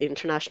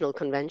international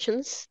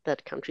conventions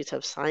that countries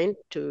have signed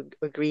to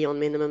agree on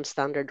minimum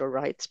standard or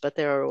rights, but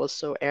there are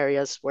also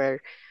areas where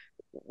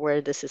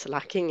this is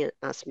lacking,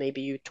 as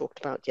maybe you talked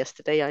about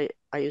yesterday.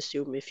 I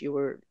assume if you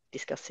were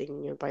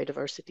discussing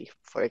biodiversity,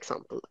 for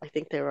example, I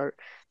think there are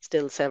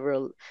still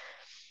several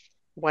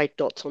white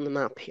dots on the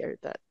map here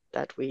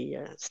that we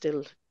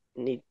still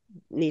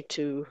need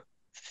to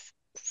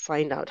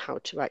find out how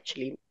to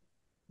actually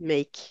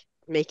make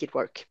it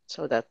work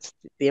so that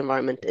the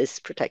environment is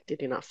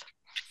protected enough.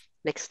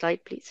 Next slide,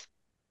 please.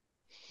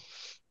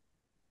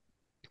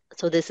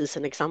 So this is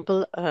an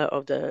example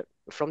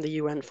from the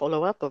UN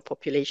follow-up of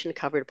population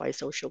covered by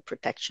social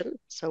protection.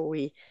 So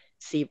we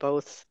see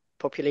both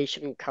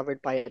population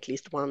covered by at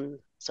least one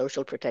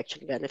social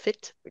protection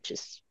benefit, which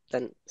is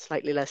then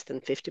slightly less than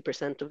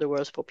 50% of the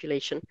world's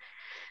population,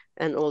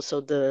 and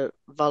also the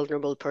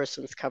vulnerable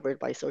persons covered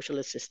by social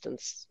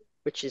assistance,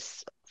 which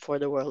is for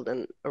the world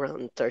and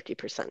around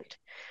 30%.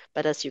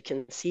 But as you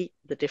can see,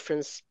 the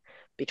difference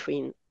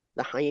between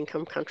the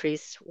high-income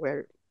countries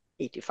where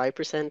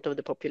 85% of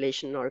the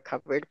population are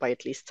covered by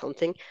at least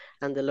something,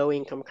 and the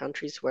low-income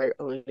countries where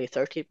only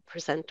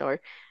 30% are,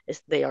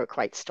 they are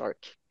quite stark.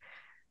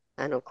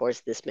 And of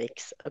course, this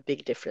makes a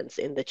big difference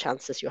in the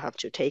chances you have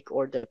to take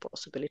or the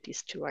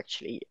possibilities to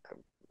actually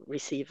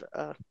receive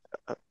a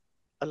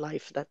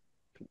life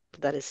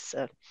that is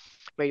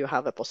where you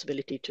have a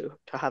possibility to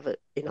have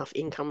enough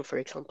income, for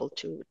example,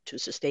 to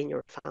sustain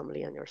your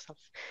family and yourself.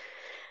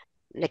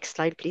 Next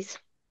slide, please.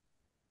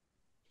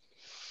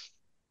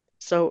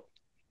 So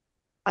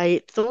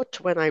I thought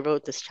when I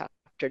wrote this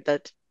chapter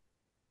that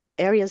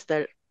areas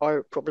that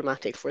are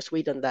problematic for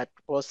Sweden, that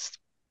was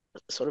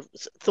sort of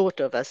thought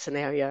of as an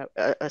area,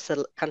 as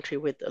a country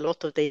with a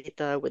lot of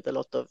data, with a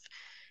lot of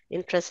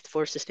interest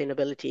for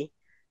sustainability.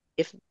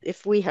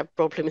 If we have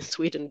problem in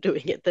Sweden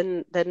doing it,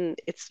 then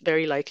it's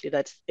very likely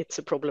that it's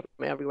a problem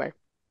everywhere.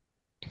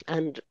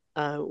 And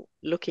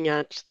looking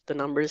at the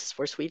numbers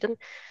for Sweden,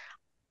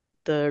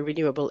 the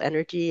renewable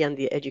energy and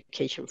the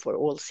education for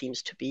all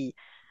seems to be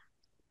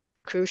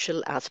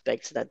crucial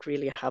aspects that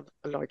really have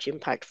a large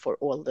impact for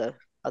all the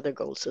other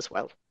goals as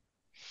well.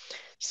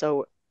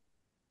 So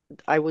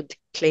I would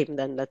claim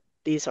then that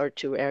these are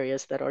two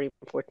areas that are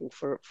important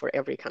for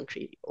every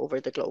country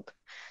over the globe,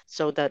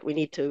 so that we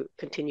need to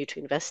continue to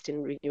invest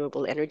in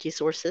renewable energy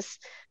sources.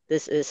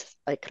 This is,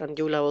 like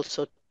Randula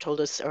also told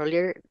us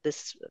earlier,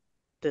 this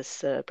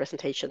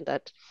presentation,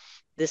 that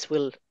this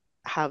will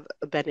have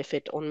a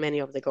benefit on many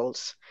of the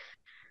goals,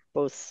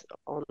 both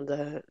on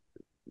the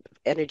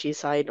energy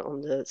side,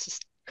 on the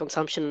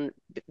consumption.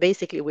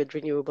 Basically, with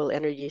renewable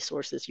energy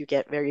sources, you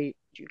get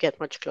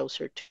much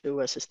closer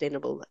to a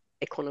sustainable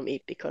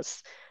economy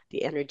because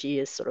the energy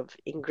is sort of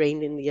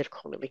ingrained in the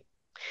economy.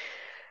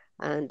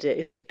 And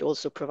it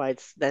also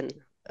provides then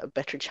a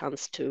better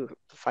chance to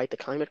fight the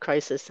climate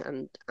crisis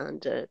and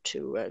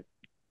to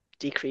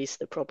decrease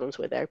the problems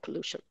with air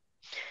pollution.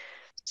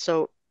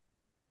 So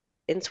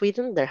in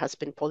Sweden, there has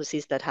been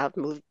policies that have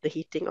moved the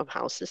heating of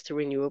houses to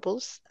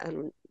renewables,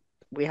 and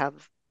we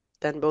have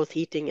then both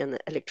heating and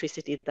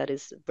electricity that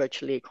is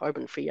virtually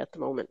carbon-free at the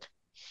moment.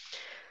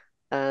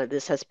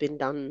 This has been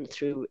done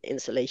through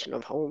insulation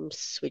of homes,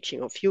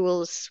 switching of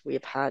fuels.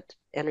 We've had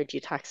energy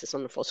taxes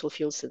on fossil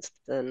fuels since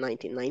the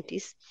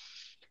 1990s,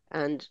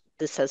 and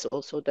this has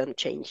also then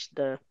changed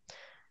the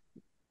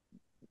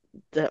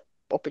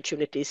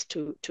opportunities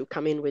to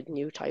come in with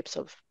new types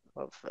of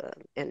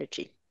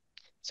energy,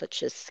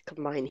 such as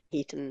combined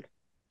heat and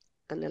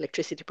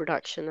electricity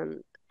production,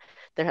 and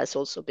there has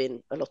also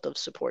been a lot of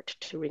support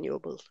to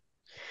renewables.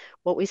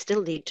 What we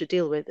still need to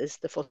deal with is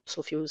the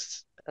fossil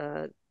fuels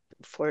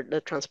for the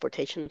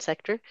transportation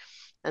sector,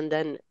 and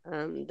then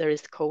there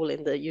is coal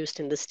used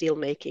in the steel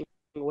making,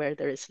 where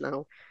there is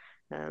now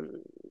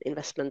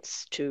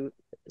investments to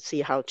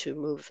see how to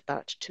move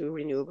that to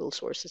renewable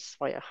sources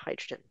via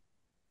hydrogen.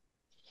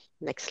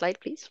 Next slide,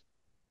 please.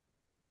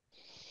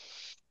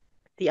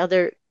 The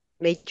other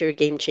major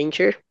game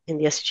changer in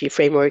the SDG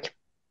framework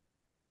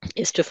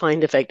is to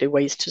find effective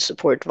ways to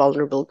support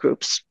vulnerable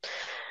groups.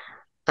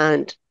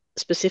 And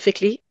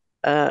specifically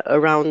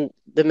around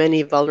the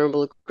many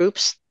vulnerable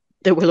groups,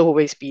 there will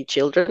always be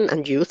children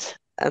and youth,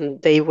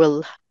 and they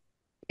will,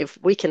 if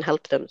we can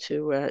help them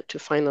to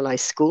finalize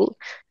school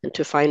and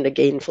to find a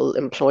gainful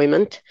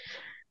employment,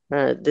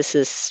 this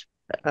is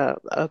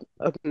a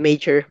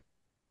major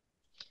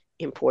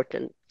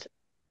important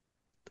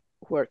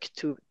work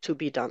to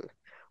be done.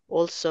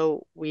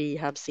 Also, we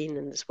have seen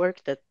in this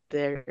work that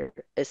there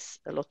is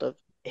a lot of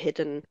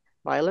hidden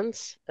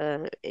violence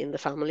in the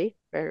family,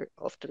 where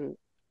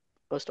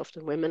most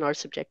often women are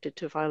subjected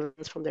to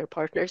violence from their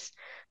partners.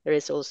 There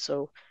is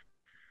also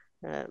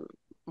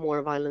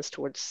more violence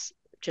towards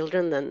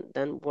children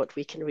than what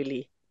we can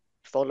really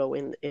follow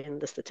in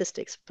the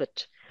statistics.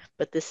 But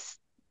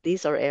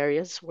these are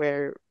areas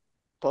where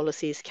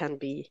policies can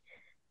be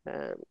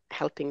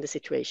helping the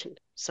situation.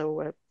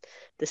 So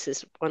this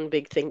is one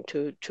big thing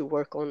to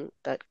work on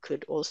that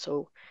could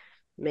also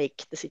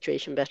make the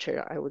situation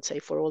better, I would say,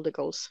 for all the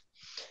goals.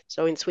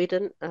 So in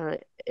Sweden,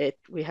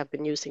 we have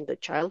been using the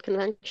Child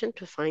Convention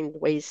to find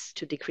ways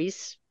to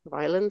decrease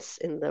violence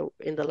in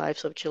the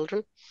lives of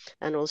children,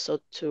 and also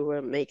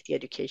to make the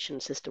education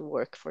system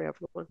work for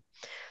everyone.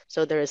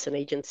 So there is an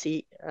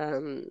agency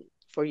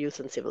for youth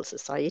and civil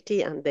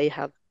society, and they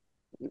have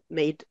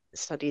made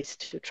studies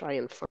to try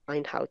and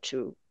find how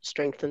to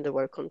strengthen the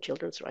work on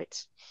children's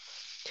rights.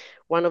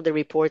 One of the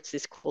reports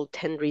is called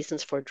 10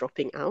 Reasons for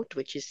Dropping Out,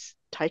 which is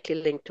tightly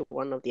linked to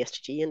one of the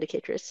SDG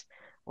indicators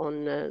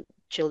on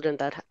children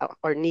that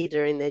are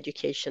neither in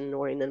education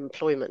nor in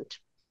employment.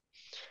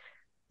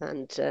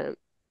 And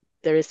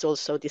there is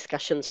also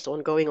discussions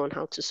ongoing on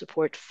how to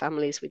support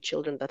families with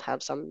children that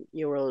have some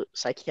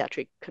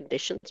neuropsychiatric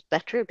conditions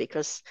better,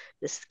 because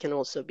this can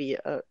also be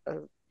a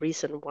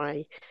reason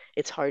why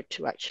it's hard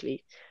to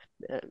actually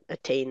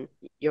attain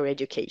your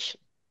education.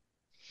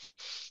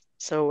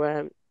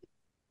 So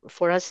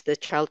for us, the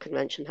Child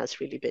Convention has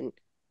really been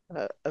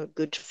a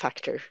good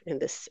factor in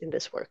this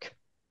work.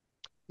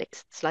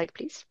 Next slide,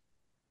 please.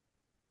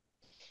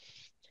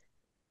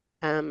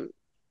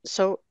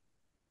 So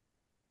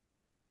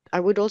I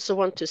would also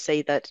want to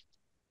say that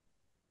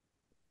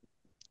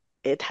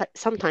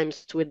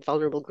sometimes with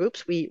vulnerable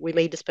groups, we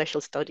made a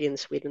special study in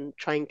Sweden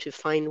trying to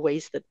find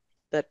ways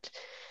that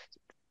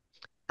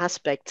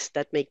aspects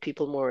that make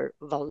people more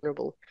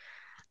vulnerable.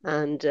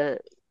 And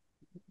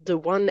the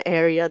one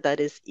area that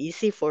is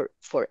easy for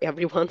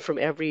everyone from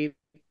every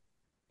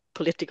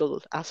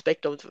political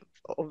aspect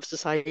of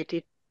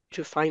society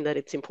to find that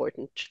it's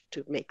important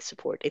to make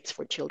support, it's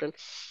for children.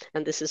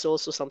 And this is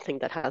also something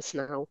that has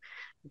now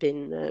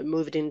been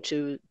moved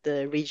into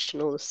the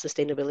regional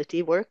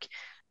sustainability work,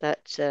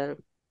 that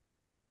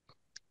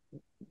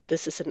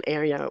this is an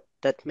area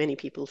that many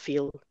people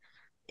feel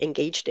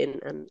engaged in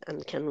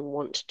and can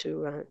want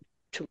to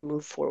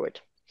move forward.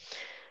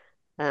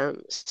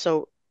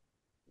 So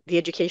the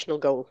educational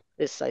goal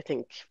is, I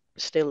think,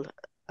 still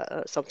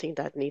something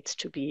that needs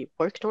to be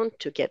worked on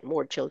to get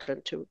more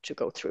children to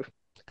go through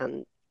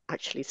and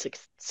actually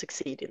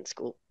succeed in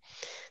school.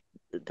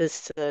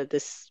 This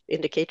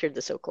indicator,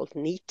 the so-called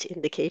NEAT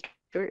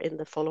indicator in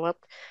the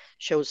follow-up,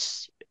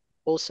 shows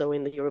also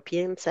in the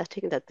European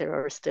setting that there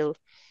are still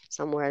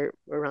somewhere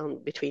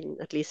around between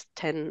at least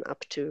 10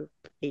 up to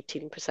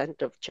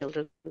 18% of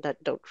children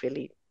that don't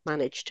really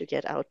manage to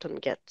get out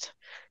and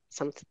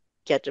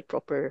get a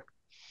proper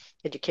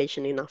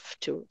education enough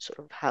to sort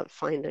of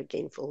find a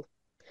gainful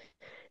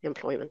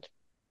employment.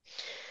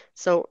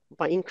 So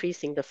by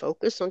increasing the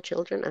focus on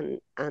children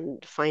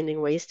and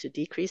finding ways to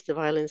decrease the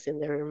violence in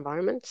their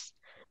environments,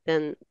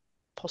 then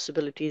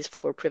possibilities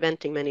for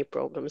preventing many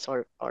problems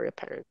are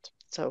apparent.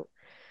 So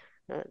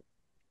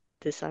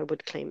this, I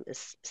would claim,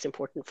 is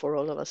important for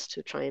all of us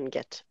to try and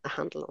get a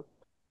handle on.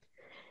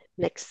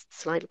 Next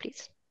slide,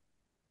 please.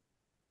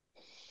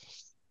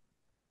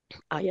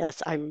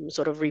 Yes, I'm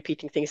sort of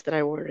repeating things that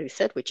I already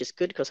said, which is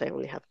good because I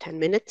only have 10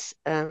 minutes.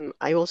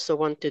 I also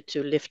wanted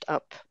to lift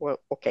up, well,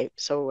 okay,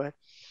 so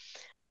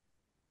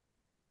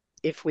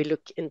if we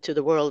look into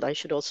the world, I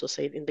should also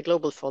say in the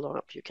global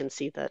follow-up, you can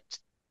see that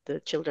the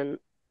children,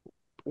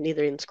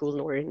 neither in school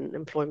nor in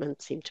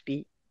employment, seem to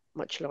be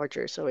much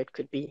larger. So it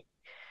could be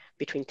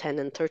between 10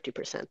 and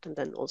 30%, and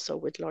then also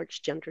with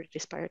large gender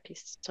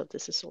disparities. So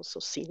this is also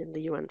seen in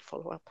the UN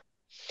follow-up.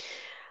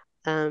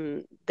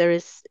 There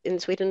is, in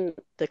Sweden,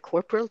 the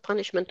corporal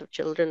punishment of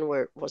children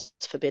was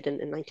forbidden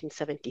in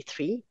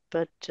 1973,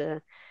 but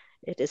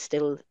it is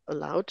still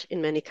allowed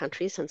in many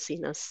countries and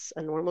seen as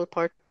a normal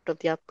part of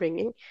the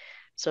upbringing.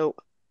 So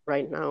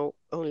right now,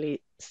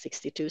 only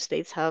 62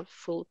 states have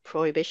full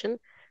prohibition,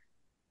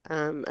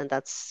 and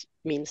that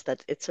means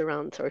that it's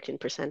around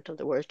 13% of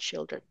the world's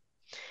children.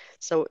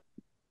 So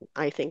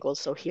I think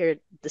also here,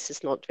 this is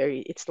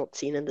it's not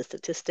seen in the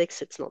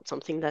statistics. It's not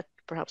something that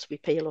perhaps we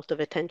pay a lot of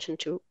attention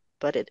to,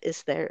 but it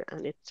is there,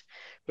 and it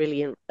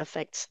really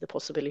affects the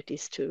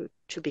possibilities to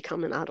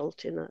become an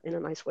adult in a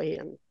nice way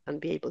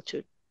and be able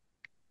to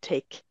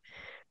take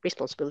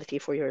responsibility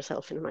for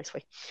yourself in a nice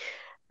way.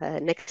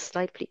 Next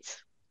slide,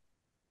 please.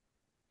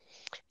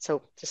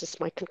 So this is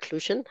my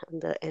conclusion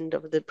and the end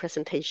of the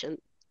presentation.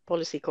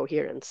 Policy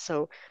coherence.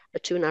 So a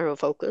too narrow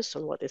focus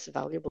on what is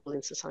valuable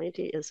in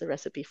society is a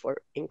recipe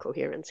for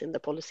incoherence in the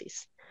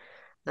policies.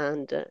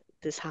 And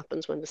this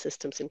happens when the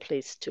systems in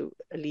place to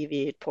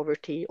alleviate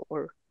poverty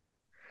or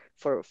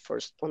for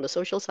on the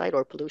social side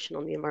or pollution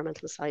on the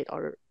environmental side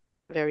are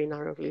very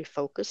narrowly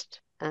focused.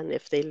 And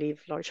if they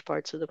leave large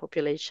parts of the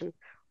population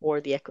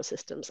or the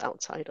ecosystems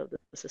outside of the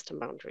system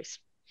boundaries.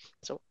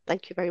 So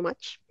thank you very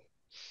much.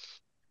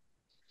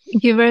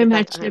 Thank you very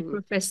much,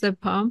 Professor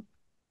Palm.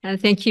 And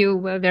thank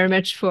you very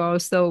much for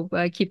also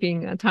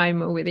keeping time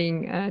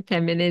within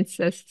 10 minutes.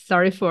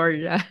 Sorry for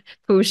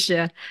push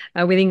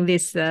within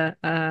this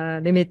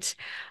limit.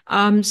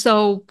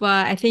 So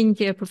I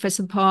think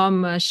Professor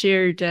Palm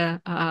shared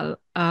a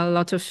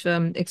lot of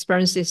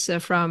experiences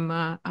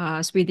from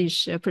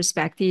Swedish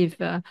perspective,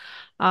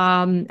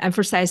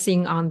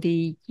 emphasizing on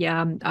the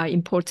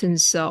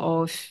importance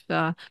of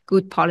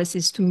good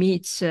policies to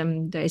meet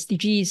the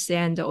SDGs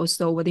and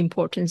also the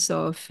importance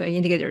of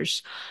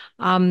indicators.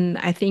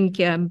 I think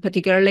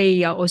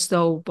particularly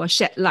also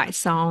shed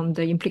lights on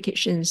the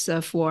implications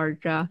for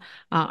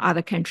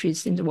other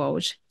countries in the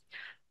world.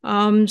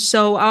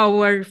 So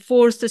our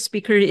fourth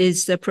speaker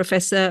is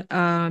Professor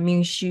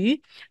Ming Xu,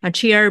 a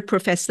chair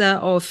professor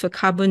of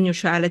carbon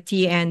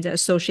neutrality and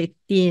associate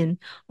dean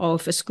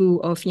of School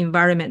of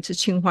Environment,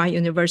 Tsinghua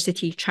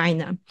University,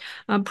 China.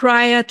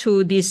 Prior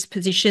to this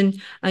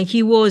position,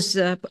 he was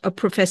a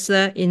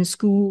professor in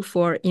School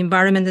for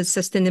Environment and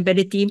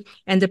Sustainability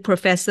and a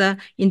professor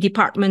in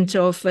Department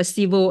of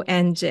Civil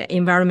and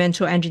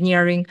Environmental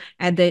Engineering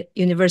at the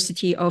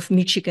University of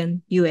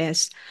Michigan,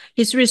 US.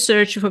 His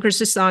research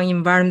focuses on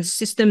environmental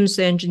systems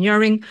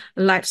engineering,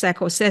 life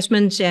cycle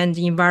assessment, and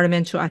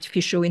environmental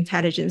artificial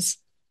intelligence.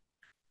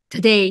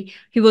 Today,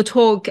 he will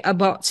talk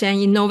about an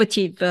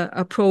innovative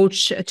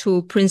approach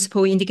to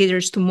principal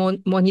indicators to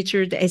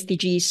monitor the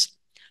SDGs.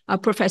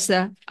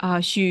 Professor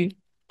Xu,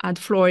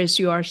 the floor is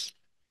yours.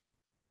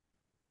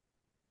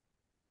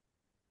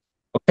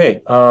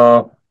 Okay,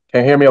 can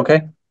you hear me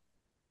okay?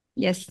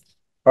 Yes.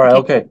 All right,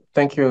 Okay. okay.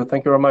 Thank you.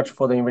 Thank you very much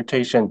for the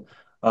invitation.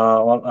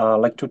 I'd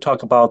like to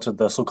talk about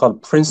the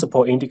so-called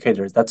principal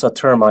indicators. That's a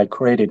term I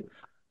created.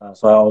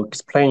 So I'll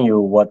explain you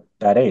what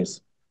that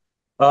is.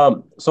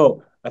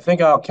 So I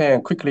think I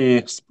can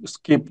quickly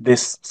skip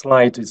this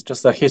slide. It's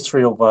just a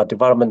history of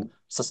development,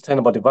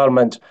 sustainable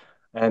development.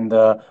 And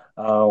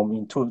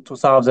in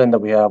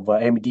 2000, we have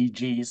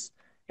MDGs.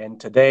 And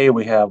today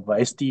we have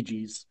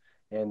SDGs.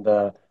 And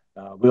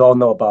we all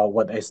know about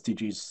what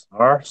SDGs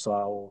are. So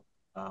I will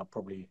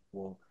probably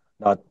will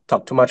not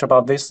talk too much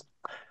about this.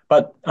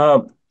 But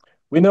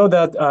we know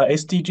that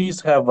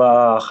SDGs have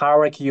a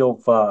hierarchy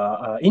of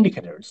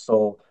indicators.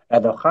 So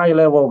at the high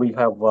level, we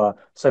have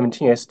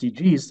 17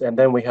 SDGs, and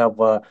then we have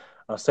a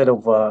set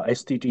of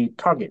SDG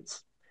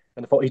targets.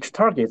 And for each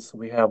targets,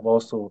 we have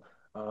also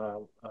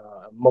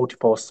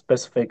multiple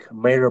specific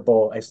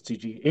measurable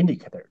SDG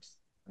indicators.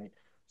 Right?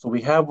 So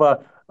we have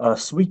a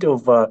suite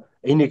of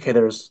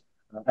indicators,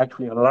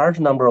 actually a large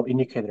number of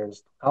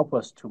indicators to help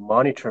us to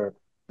monitor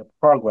the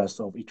progress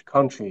of each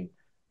country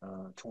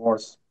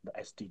towards the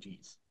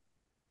SDGs.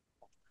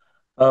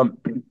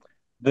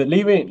 The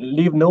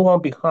leave no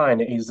one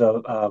behind is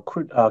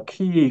a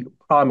key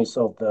promise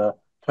of the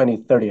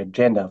 2030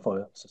 agenda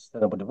for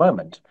sustainable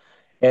development.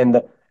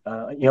 And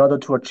in order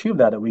to achieve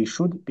that, we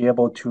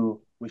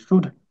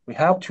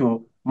have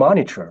to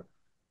monitor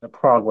the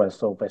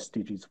progress of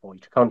SDGs for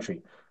each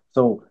country.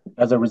 So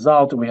as a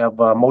result, we have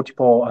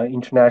multiple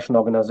international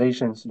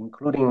organizations,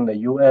 including the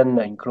UN,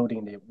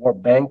 including the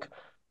World Bank,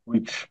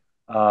 which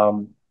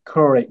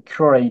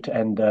curate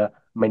and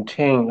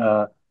maintain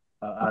a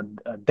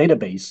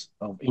database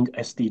of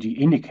SDG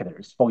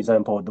indicators. For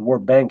example, the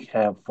World Bank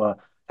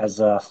has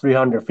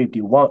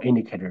 351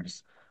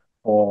 indicators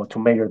to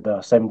measure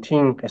the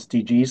 17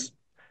 SDGs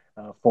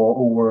for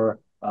over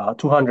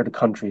 200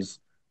 countries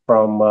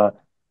from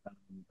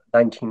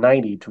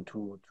 1990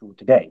 to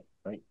today,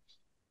 right?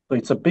 So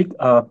it's a big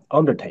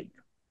undertaking.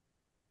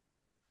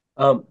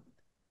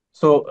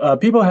 So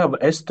people have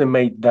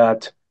estimated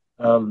that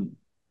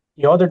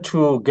in order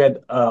to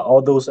get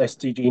all those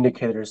SDG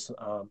indicators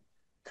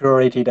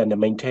curated and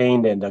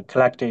maintained and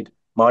collected,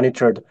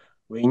 monitored,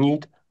 we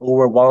need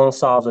over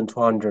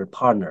 1,200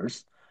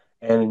 partners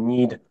and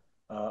need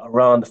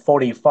around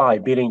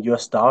 45 billion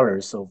US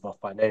dollars of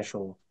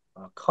financial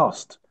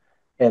cost.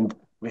 And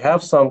we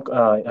have some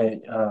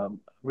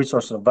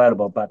resources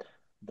available, but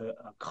the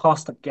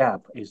cost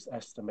gap is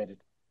estimated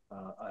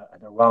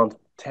at around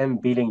 10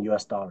 billion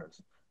US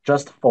dollars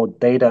just for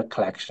data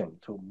collection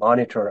to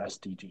monitor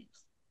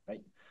SDGs,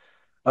 right?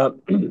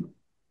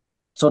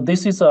 So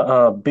this is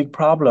a big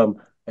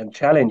problem and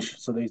challenge.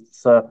 So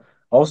it's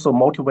also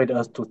motivated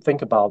us to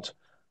think about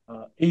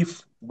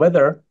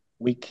whether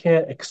we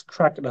can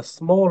extract a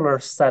smaller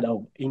set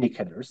of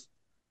indicators,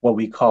 what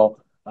we call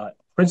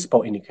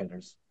principal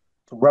indicators,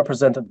 to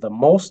represent the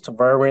most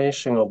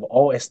variation of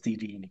all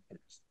SDG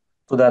indicators,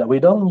 so that we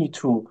don't need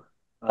to,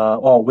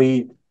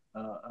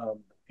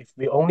 if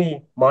we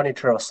only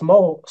monitor a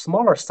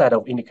smaller set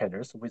of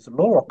indicators with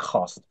lower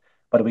cost,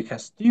 but we can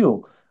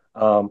still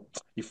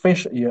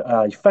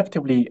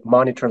effectively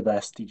monitor the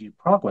SDG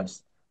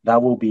progress,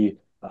 that will be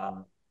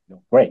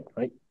great,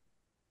 right?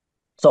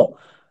 So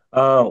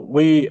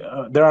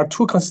there are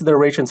two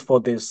considerations for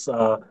this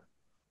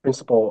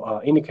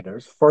principal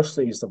indicators. First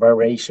is the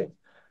variation.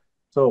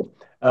 So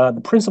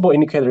the principal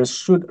indicators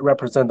should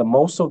represent the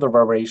most of the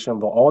variation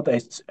of all the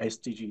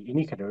SDG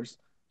indicators.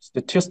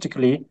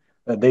 Statistically,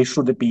 they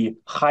should be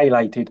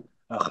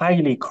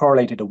highly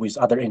correlated with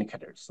other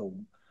indicators. So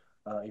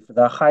if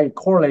they're highly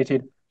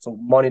correlated, so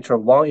monitor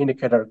one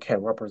indicator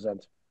can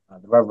represent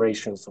the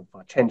variations of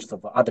changes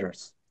of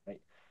others.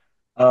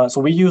 Right? So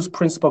we use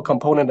principal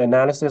component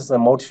analysis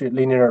and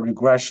multilinear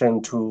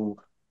regression to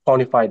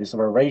quantify this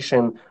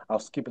variation. I'll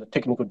skip the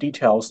technical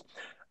details.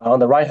 On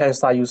the right-hand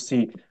side, you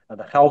see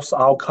the health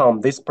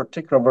outcome. This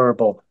particular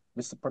variable,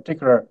 this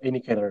particular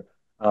indicator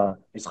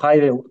is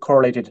highly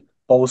correlated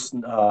both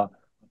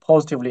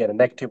positively and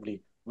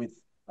negatively with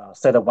a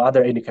set of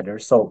other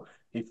indicators. So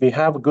if we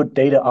have good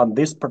data on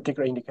this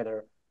particular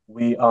indicator,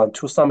 we,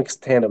 to some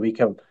extent, we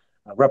can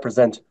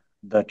represent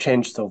the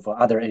changes of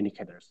other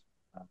indicators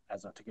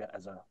as a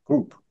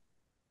group.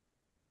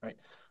 Right.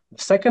 The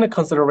second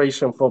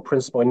consideration for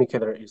principal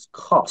indicator is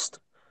cost.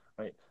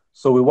 Right.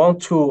 So we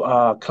want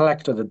to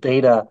collect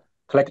data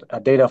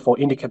for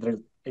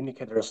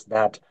indicators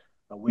that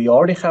we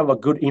already have a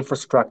good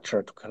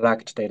infrastructure to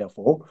collect data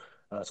for,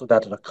 so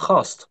that the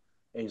cost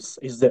is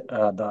the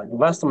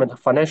investment,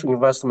 financial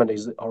investment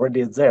is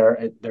already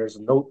there. There's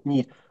no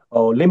need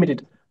or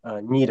limited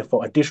need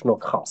for additional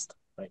cost.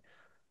 Right.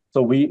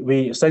 So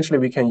we essentially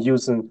we can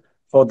use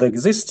for the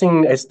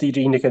existing SDG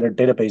indicator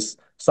database,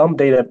 some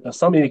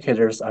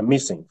indicators are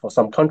missing for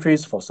some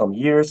countries for some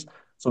years.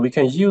 So we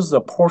can use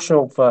a portion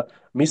of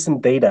missing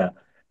data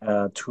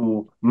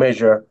to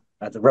measure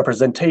the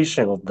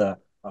representation of the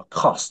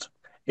cost.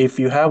 If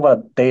you have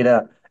a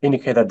data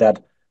indicator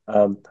that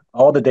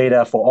all the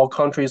data for all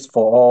countries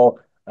for all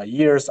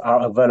years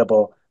are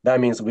available, that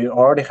means we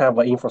already have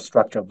an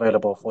infrastructure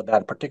available for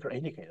that particular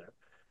indicator.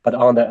 But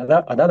on the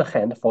other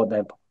hand, for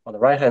them on the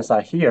right-hand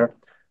side here,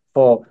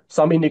 for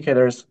some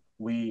indicators,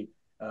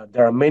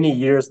 there are many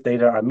years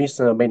data are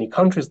missing, many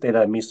countries data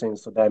are missing.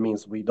 So that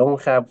means we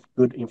don't have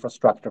good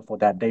infrastructure for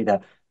that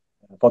data,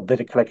 for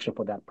data collection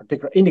for that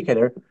particular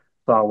indicator.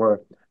 So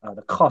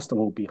the cost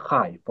will be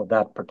high for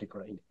that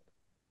particular indicator.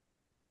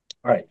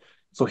 All right.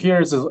 So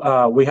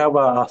we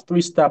have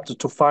 3 steps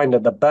to find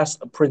the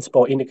best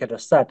principal indicator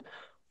set.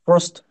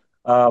 First,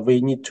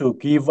 we need to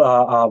give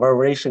a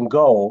variation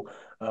goal.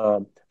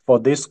 For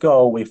this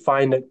goal, we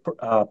find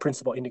a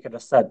principal indicator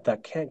set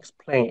that can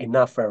explain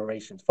enough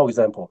variations. For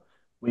example,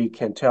 we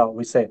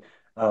say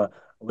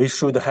we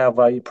should have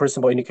a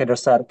principal indicator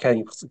set can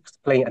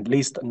explain at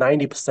least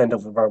 90%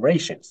 of the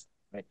variations.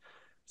 Right.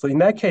 So in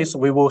that case,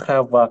 we will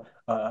have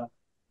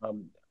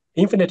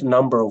infinite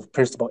number of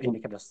principal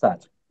indicator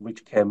sets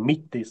which can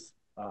meet this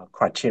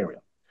criteria.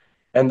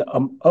 And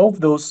of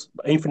those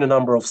infinite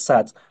number of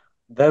sets,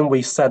 then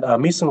we set a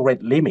missing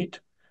rate limit.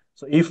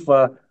 So if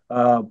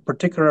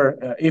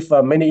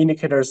many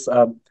indicators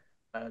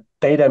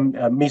data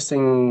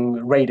missing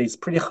rate is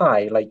pretty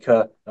high, like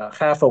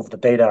half of the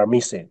data are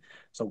missing,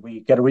 so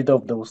we get rid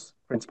of those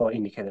principal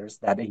indicators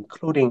that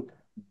including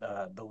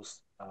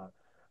those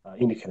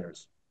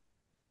indicators.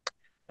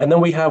 And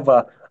then we have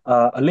a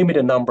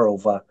limited number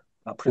of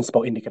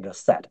principal indicator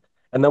set.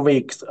 And then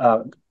we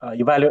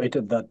evaluate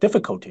the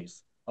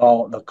difficulties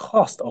or the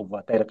cost of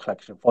data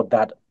collection for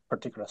that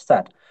particular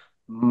set,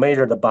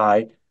 measured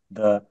by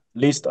the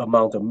least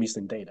amount of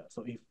missing data.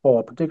 So if for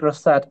a particular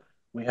set,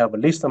 we have a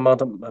least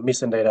amount of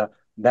missing data,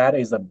 that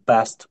is the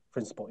best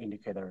principal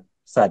indicator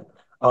set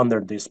under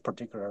this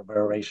particular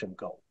variation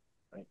goal.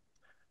 Right?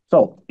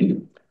 So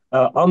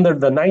under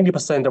the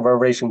 90%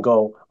 variation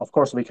goal, of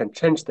course, we can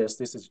change this.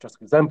 This is just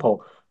an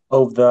example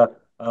of the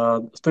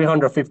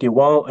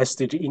 351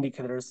 SDG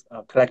indicators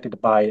collected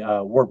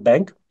by World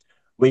Bank.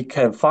 We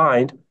can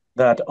find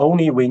that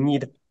we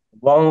need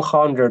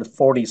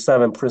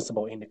 147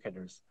 principal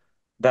indicators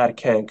that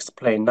can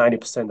explain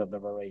 90% of the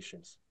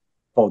variations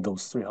for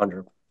those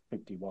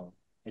 351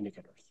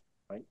 indicators,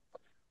 right?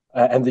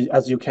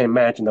 As you can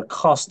imagine, the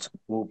cost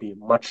will be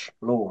much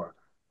lower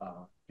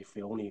if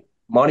we only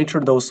monitor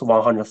those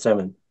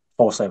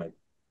 147.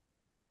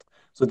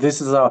 So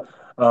this is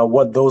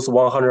what those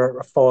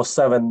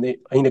 147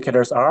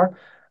 indicators are.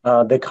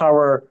 They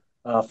cover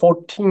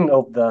 14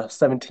 of the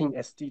 17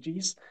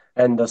 SDGs,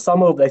 and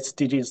some of the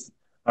SDGs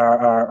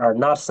are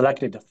not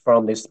selected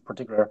from this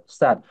particular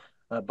set,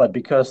 but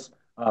because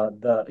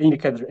the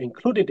indicators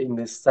included in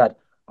this set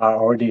are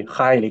already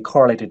highly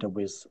correlated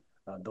with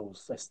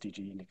those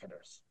SDG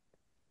indicators.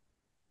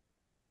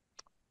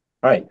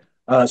 All right.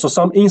 So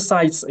some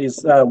insights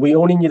is we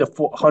only need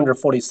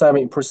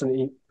 147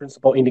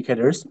 principal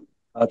indicators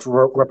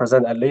to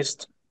represent at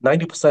least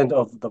 90%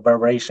 of the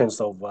variations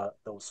of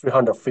those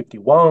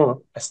 351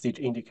 SDG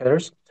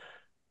indicators.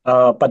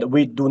 But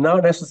we do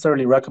not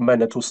necessarily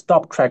recommend to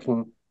stop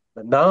tracking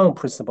the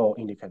non-principal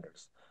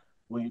indicators.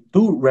 We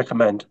do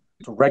recommend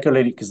to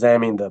regularly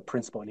examine the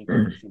principal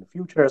indicators in the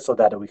future so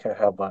that we can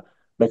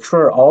make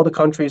sure all the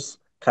countries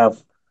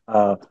have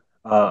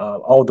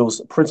all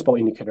those principal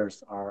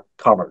indicators are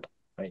covered,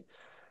 right?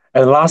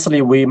 And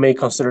lastly, we may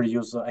consider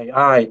use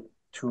AI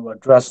to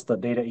address the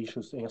data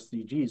issues in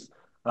SDGs.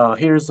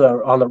 Here's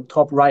on the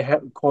top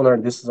right-hand corner,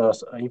 this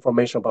is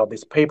information about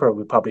this paper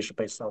we published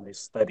based on this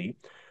study.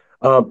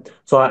 So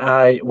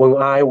when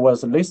I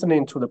was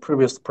listening to the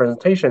previous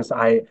presentations,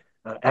 I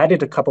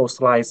added a couple of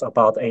slides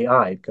about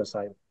AI because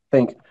I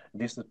think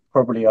this is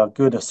probably a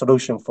good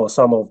solution for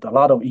a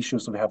lot of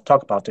issues we have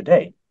talked about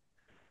today.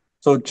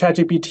 So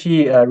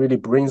ChatGPT really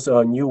brings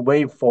a new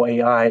wave for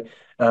AI,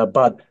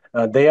 but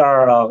they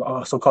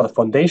are so-called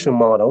foundation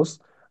models.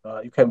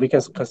 We can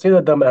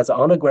consider them as an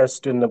undergrad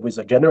student with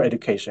a general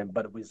education,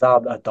 but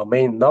without a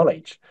domain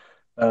knowledge.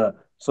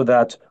 So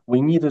that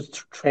we need to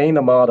train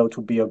a model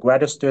to be a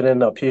graduate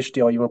student, a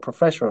PhD, or even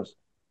professionals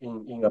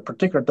in a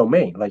particular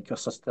domain, like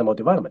sustainable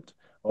development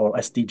or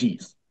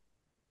SDGs.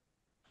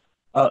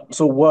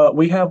 So what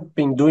we have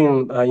been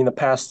doing in the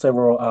past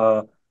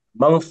several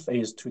months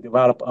is to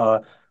develop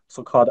a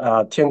so-called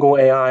Tiangong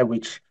AI,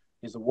 which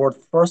is the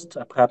world's first,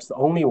 perhaps the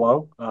only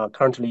one,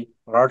 currently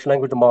large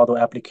language model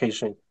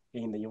application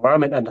in the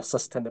environment and the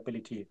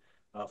sustainability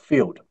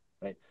field.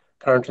 Right?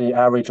 Currently,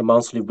 average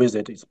monthly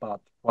visit is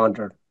about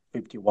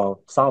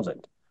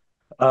 151,000.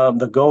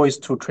 The goal is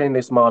to train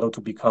this model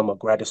to become a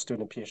graduate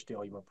student, PhD,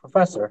 or even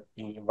professor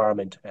in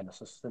environment and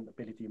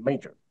sustainability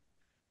major.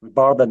 We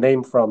borrowed the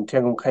name from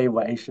Tiangong Cave,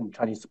 an ancient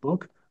Chinese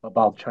book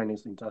about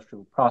Chinese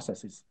industrial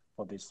processes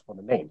for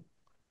the name.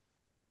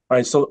 All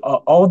right, so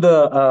all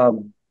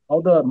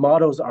the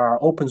models are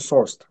open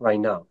sourced right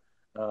now.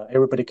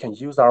 Everybody can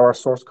use our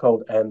source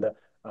code, and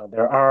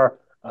there are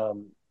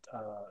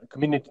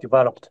community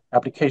developed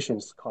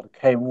applications called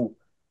KWU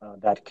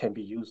that can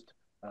be used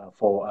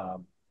for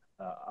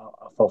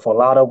a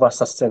lot of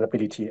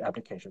sustainability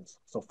applications.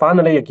 So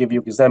finally, I'll give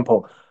you an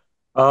example.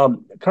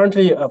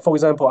 Currently, for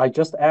example, I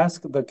just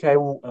asked the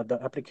KWU,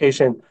 the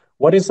application,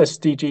 what is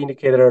SDG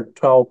indicator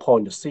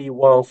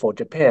 12.C1 for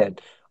Japan?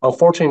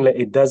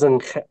 unfortunately, it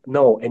doesn't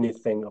know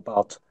anything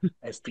about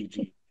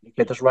SDG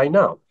indicators right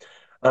now.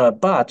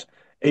 But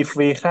if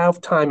we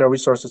have time and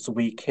resources,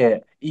 we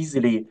can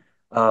easily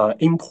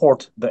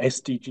import the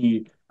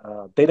SDG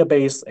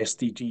database,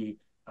 SDG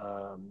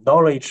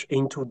knowledge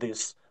into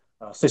this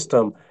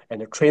system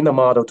and train the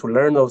model to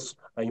learn those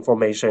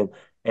information.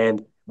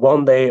 And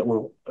one day,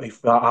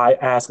 if I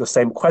ask the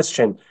same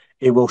question,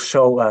 it will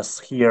show us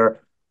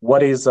here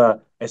what is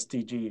a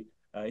SDG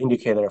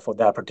indicator for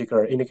that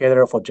particular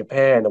indicator for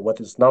Japan, and what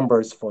is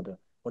numbers for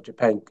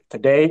Japan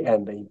today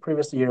and in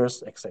previous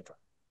years, etc.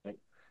 Right?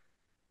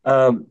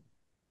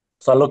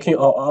 So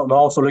I'm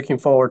also looking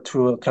forward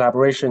to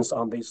collaborations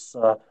on this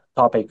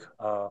topic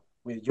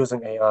with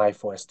using AI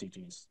for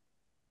SDGs.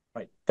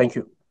 Right. Thank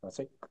you. That's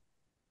it.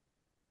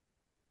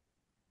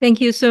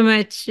 Thank you so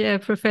much,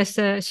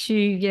 Professor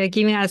Xu,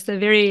 giving us a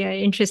very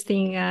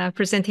interesting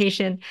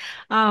presentation.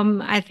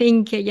 I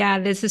think,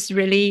 this is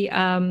really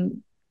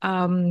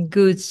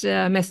good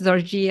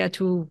methodology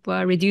to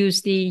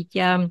reduce the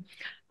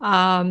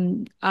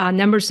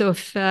numbers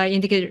of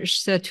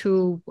indicators to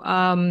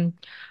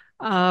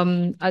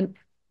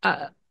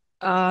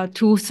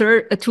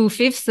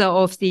 2/5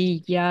 of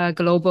the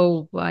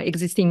global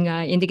existing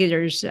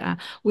indicators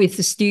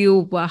with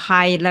still a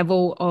high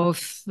level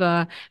of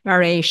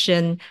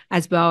variation,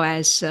 as well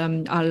as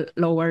a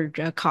lower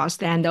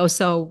cost. And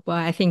also,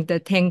 I think the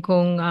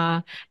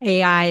Tenkong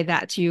AI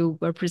that you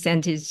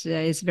presented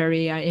is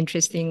very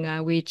interesting,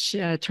 which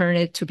turned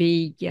it to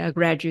be a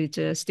graduate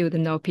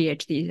student or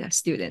PhD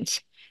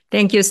student.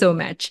 Thank you so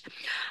much.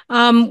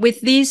 With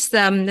this,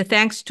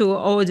 thanks to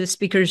all the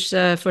speakers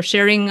for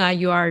sharing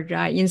your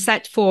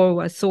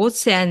insightful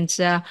thoughts and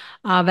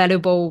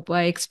valuable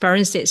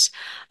experiences.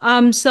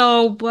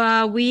 So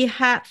we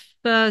have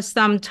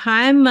some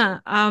time.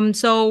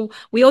 So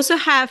we also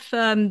have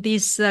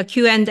this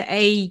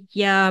Q&A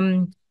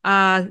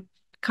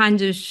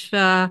kind of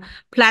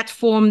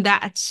platform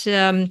that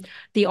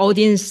the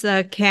audience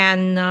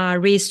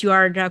can raise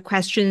your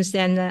questions.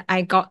 And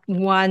I got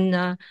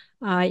one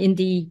in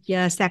the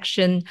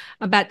section,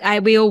 but I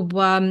will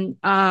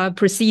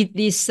proceed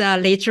this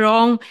later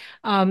on.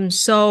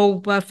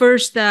 So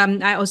first,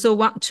 I also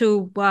want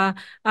to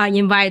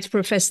invite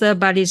Professor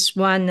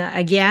Baliswan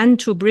again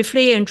to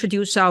briefly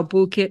introduce our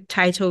book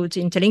titled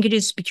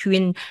Interlinkages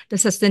Between the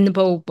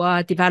Sustainable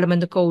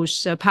Development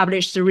Goals,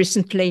 published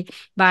recently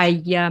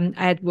by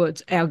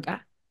Edward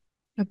Elgar.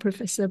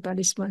 Professor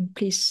Baliswan,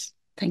 please.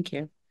 Thank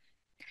you.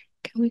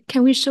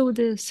 Can we show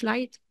the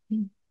slide?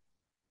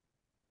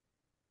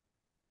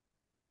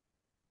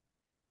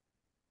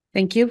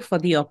 Thank you for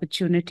the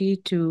opportunity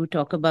to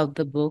talk about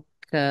the book,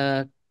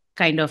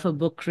 kind of a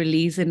book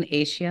release in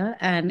Asia.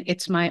 And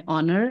it's my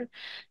honor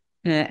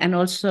and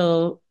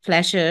also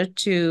pleasure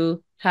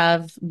to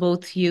have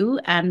both you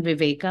and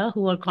Viveka,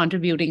 who are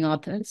contributing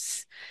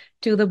authors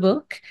to the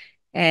book.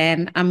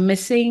 And I'm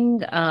missing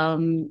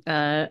Dr.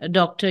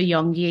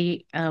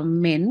 Yongyi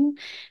Min,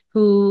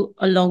 who,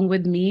 along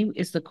with me,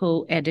 is the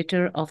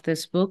co-editor of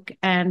this book.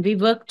 And we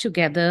worked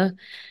together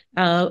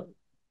for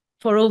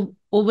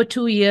over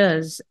 2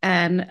 years,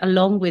 and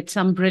along with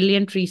some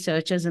brilliant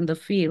researchers in the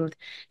field.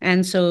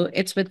 And so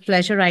it's with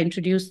pleasure I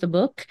introduce the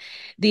book.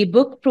 The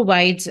book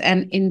provides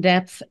an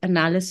in-depth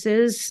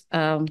analysis.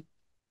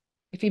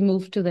 If we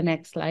move to the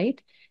next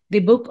slide, the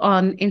book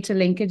on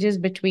interlinkages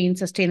between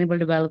sustainable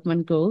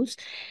development goals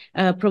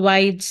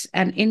provides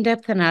an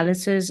in-depth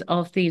analysis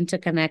of the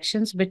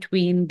interconnections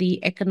between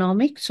the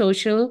economic,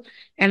 social,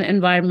 and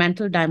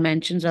environmental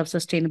dimensions of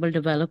sustainable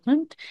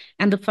development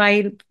and the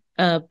 5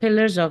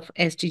 pillars of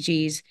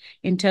SDGs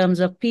in terms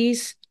of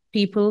peace,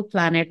 people,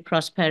 planet,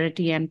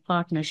 prosperity, and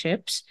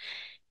partnerships.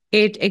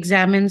 It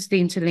examines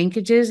the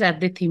interlinkages at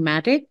the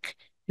thematic,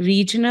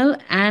 regional,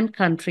 and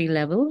country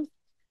level,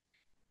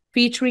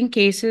 featuring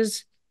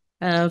cases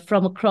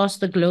from across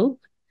the globe,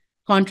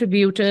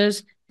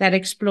 contributors that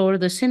explore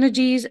the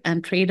synergies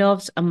and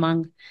trade-offs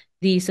among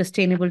the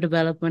Sustainable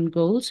Development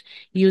Goals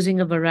using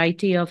a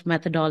variety of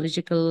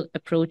methodological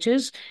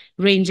approaches,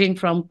 ranging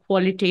from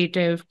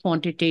qualitative,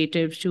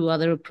 quantitative to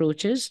other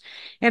approaches,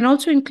 and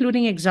also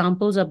including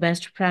examples of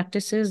best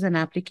practices and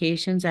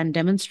applications, and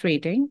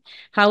demonstrating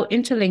how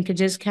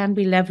interlinkages can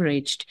be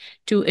leveraged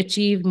to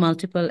achieve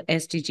multiple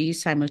SDGs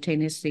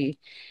simultaneously.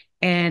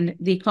 And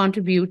the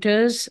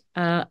contributors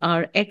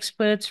are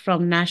experts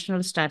from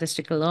national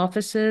statistical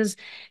offices,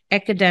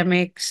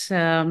 academics,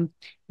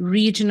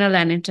 regional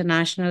and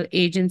international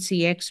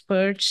agency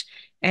experts,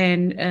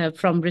 and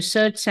from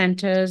research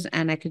centers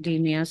and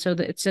academia. So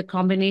it's a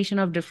combination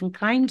of different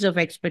kinds of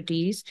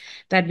expertise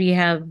that we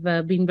have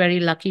been very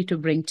lucky to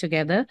bring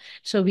together.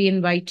 So we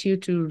invite you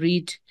to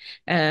read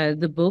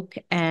the book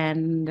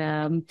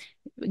and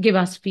give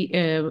us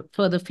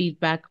further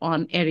feedback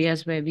on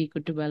areas where we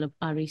could develop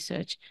our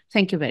research.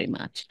 Thank you very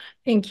much.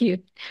 Thank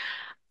you.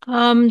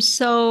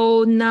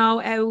 So now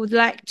I would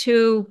like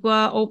to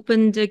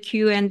open the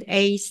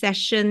Q&A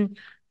session.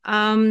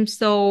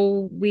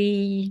 So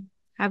we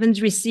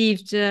haven't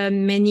received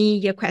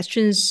many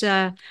questions.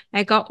 I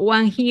got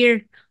one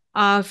here.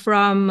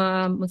 from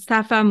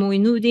Mustafa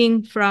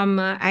Moinuddin from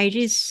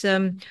IRIS.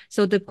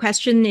 So the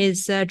question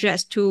is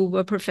addressed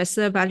to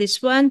Professor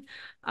Baliswan.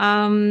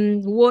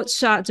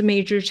 What are the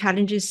major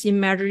challenges in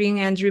measuring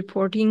and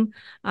reporting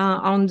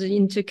on the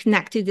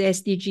interconnected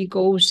SDG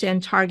goals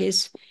and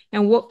targets?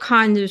 And what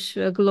kind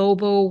of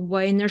global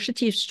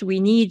initiatives do we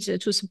need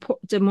to support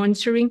the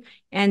monitoring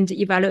and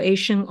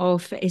evaluation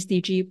of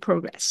SDG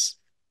progress?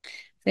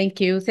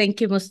 Thank you.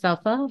 Thank you,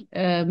 Mustafa.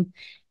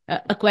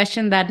 A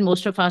question that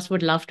most of us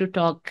would love to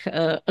talk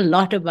a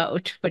lot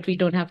about, but we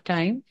don't have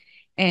time.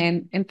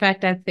 And in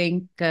fact, I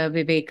think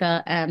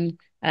Viveka and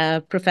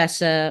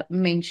Professor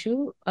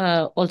Minshu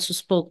also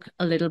spoke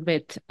a little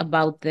bit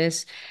about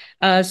this.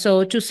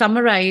 So to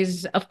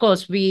summarize, of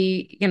course,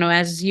 we,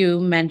 as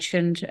you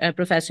mentioned,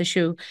 Professor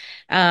Shu,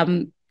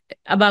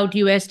 about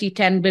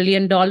 $10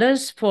 billion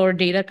for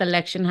data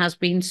collection has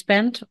been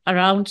spent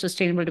around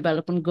sustainable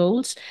development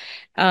goals.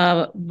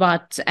 And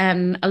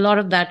a lot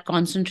of that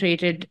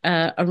concentrated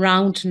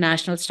around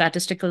national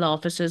statistical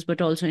offices,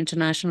 but also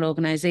international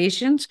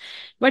organizations.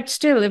 But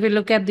still, if we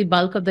look at the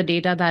bulk of the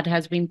data that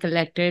has been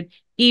collected,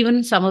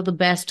 even some of the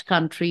best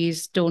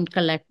countries don't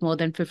collect more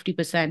than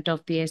 50%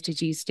 of the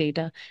SDGs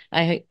data.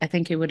 I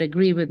think you would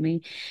agree with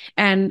me.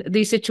 And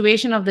the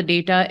situation of the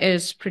data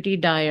is pretty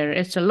dire.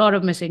 It's a lot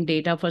of missing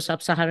data for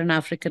sub-Saharan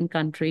African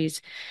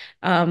countries.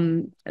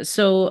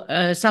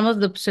 So some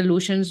of the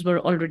solutions were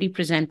already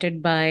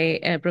presented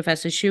by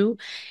Professor Shu,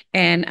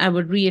 and I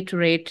would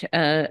reiterate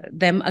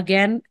them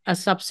again. A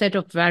subset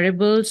of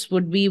variables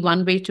would be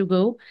one way to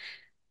go.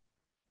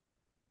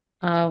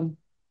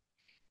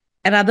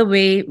 Another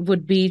way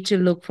would be to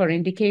look for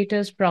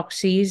indicators,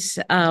 proxies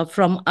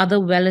from other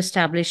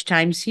well-established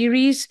time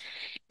series.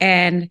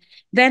 And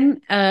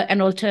then an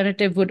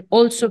alternative would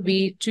also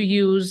be to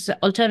use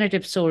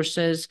alternative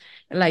sources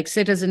like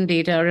citizen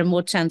data,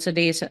 remote sensor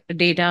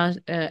data,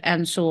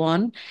 and so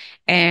on,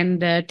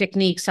 and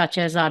techniques such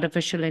as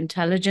artificial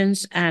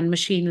intelligence and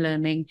machine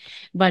learning.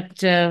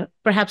 But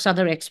perhaps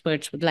other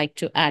experts would like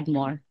to add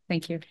more.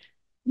 Thank you.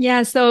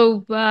 Yeah,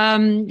 so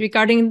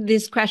regarding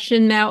this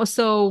question, may I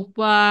also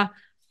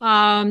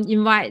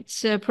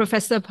invite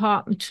Professor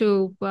Palm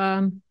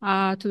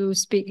to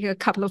speak a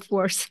couple of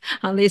words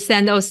on this,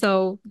 and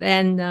also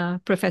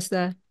then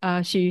Professor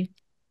Xu.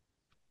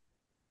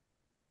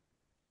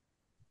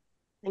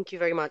 Thank you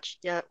very much.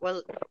 Yeah,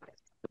 well,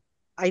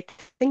 I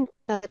think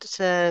that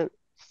to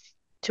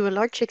a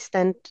large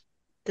extent,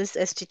 this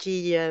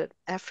SDG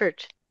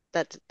effort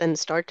that then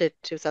started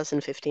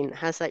 2015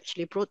 has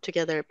actually brought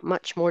together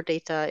much more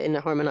data in a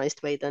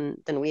harmonized way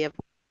than we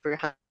ever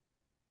had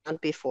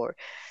before.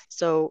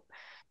 So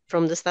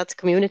from the stats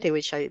community,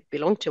 which I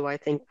belong to, I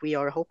think we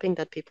are hoping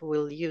that people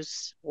will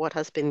use what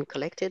has been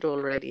collected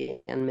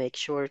already and make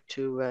sure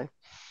to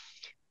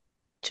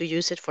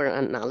use it for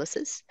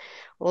analysis.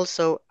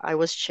 Also, I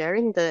was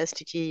chairing the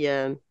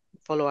SDG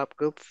follow-up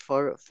group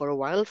for a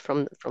while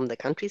from the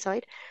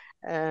countryside,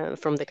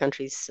 from the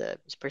country's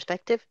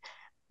perspective.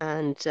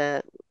 And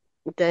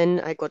then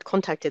I got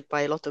contacted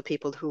by a lot of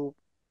people who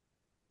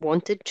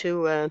wanted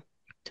to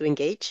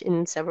engage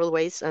in several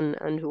ways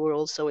and who were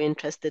also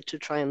interested to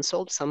try and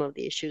solve some of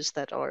the issues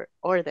that are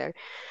there.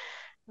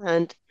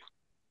 And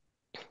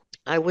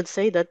I would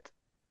say that,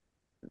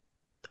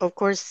 of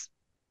course,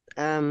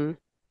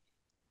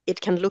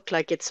 it can look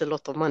like it's a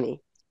lot of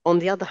money. On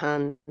the other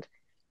hand,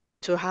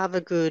 to have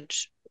a good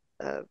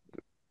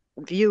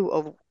view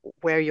of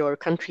where your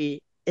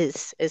country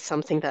is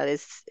something that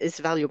is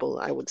valuable,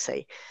 I would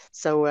say.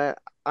 So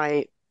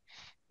I'm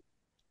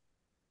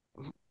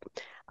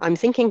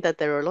thinking that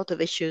there are a lot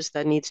of issues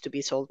that needs to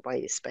be solved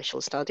by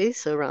special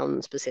studies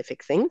around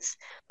specific things,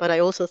 but I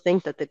also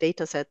think that the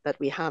data set that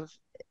we have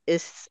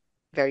is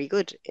very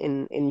good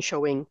in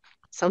showing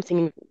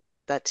something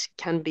that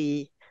can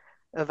be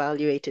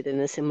evaluated in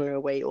a similar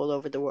way all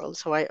over the world.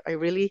 So I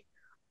really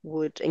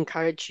would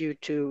encourage you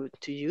to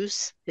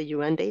use the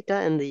UN data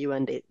and the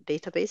UN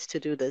database to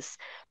do this.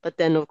 But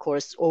then, of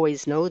course,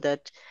 always know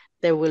that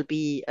there will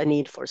be a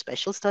need for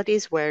special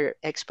studies where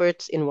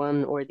experts in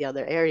one or the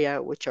other area,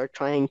 which are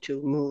trying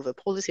to move a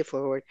policy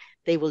forward,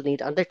 they will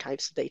need other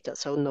types of data.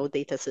 So no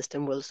data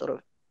system will sort of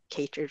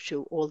cater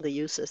to all the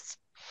uses.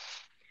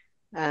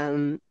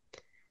 In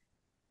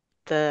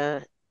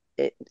the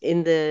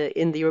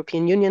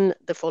European Union,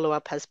 the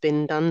follow-up has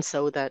been done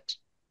so that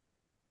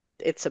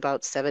it's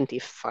about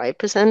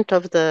 75%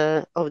 of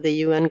the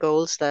UN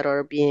goals that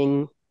are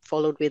being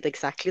followed with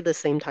exactly the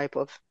same type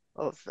of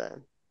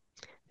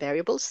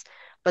variables.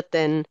 But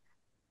then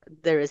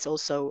there is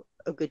also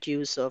a good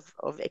use of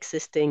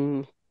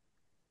existing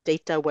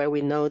data where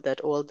we know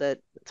that all the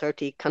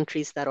 30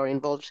 countries that are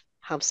involved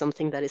have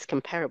something that is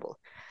comparable.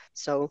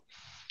 So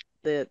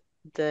the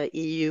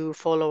EU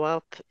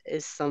follow-up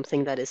is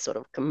something that is sort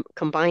of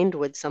combined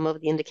with some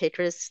of the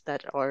indicators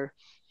that are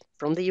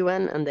from the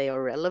UN, and they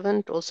are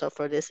relevant also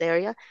for this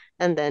area.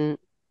 And then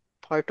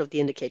part of the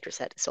indicator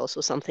set is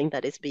also something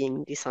that is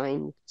being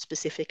designed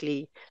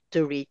specifically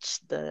to reach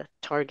the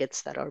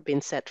targets that are being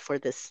set for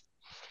this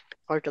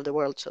part of the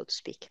world, so to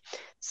speak.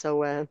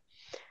 So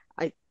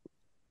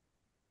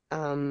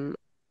So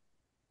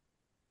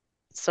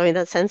in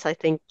that sense, I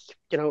think,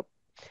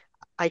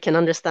 I can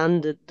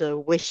understand the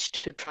wish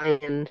to try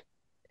and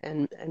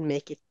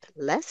make it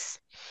less,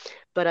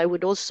 but I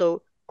would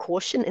also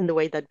caution in the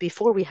way that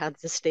before we had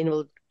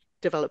sustainable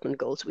development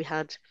goals, we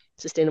had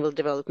sustainable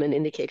development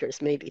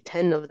indicators, maybe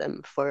 10 of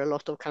them for a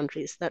lot of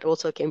countries that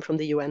also came from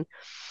the UN.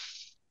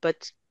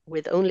 But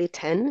with only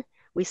 10,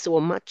 we saw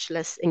much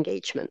less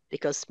engagement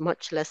because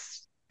much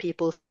less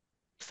people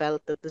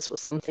felt that this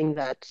was something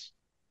that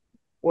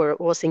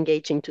was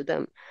engaging to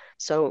them.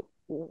 So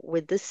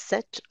with this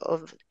set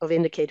of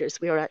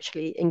indicators, we are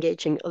actually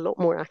engaging a lot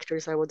more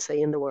actors, I would say,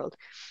 in the world.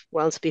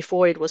 Whilst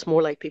before it was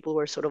more like people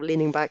were sort of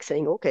leaning back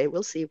saying, okay,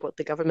 we'll see what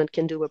the government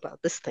can do about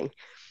this thing,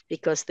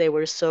 because they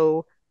were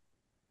so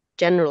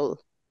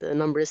general, the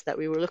numbers that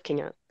we were looking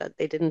at, that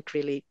they didn't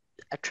really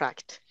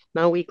attract.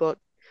 Now we got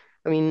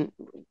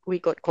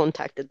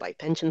contacted by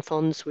pension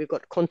funds, we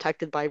got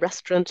contacted by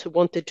restaurants who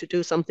wanted to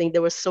do something.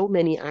 There were so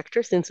many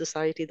actors in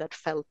society that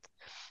felt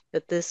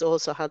that this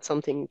also had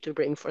something to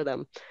bring for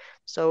them.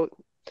 So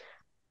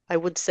I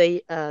would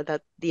say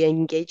that the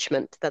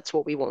engagement, that's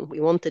what we want.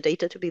 We want the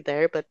data to be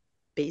there, but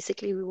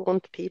basically we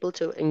want people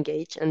to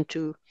engage and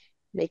to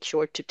make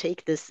sure to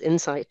take this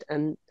insight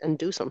and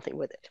do something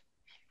with it.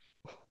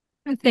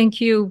 Thank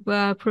you,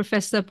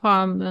 Professor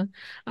Palm.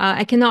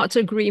 I cannot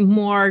agree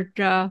more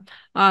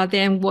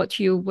than what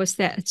you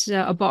said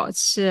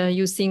about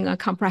using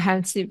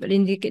comprehensive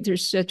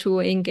indicators to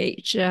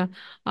engage a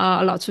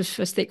lot of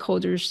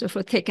stakeholders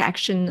for take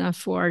action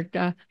for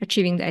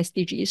achieving the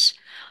SDGs.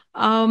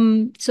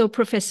 So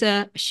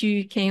Professor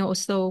Xu can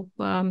also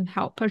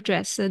help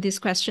address this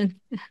question.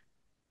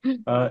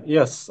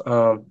 Yes.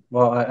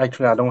 Well, I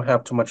don't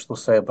have too much to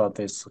say about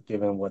this,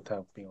 given what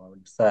have been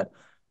already said.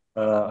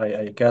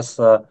 I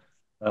guess I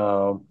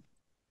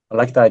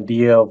like the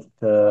idea of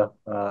the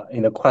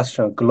in the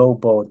question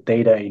global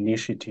data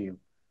initiative.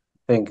 I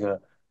think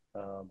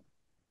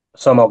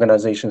some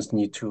organizations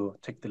need to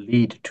take the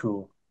lead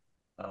to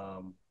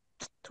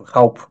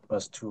help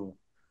us to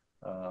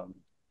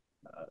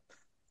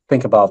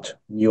think about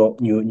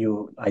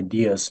new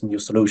ideas, new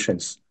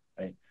solutions.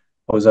 Right?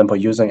 For example,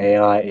 using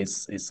AI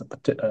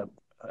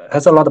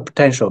has a lot of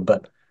potential,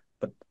 but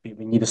we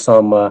need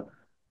some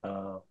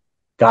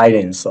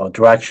guidance or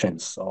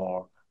directions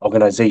or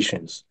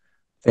organizations.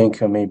 I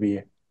think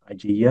maybe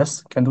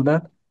IGES can do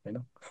that.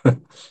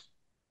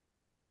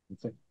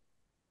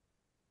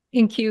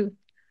 Thank you.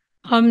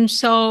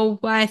 So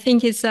I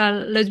think it's a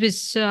little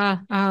bit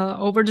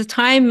over the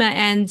time,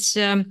 and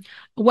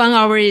 1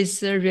 hour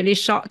is really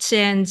short,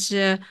 and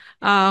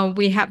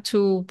we have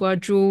to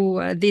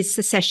draw this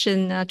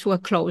session to a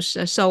close.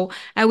 So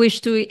I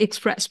wish to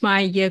express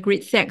my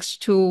great thanks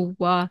to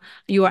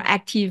your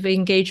active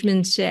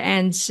engagement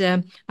and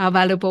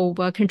valuable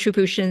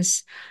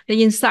contributions.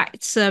 The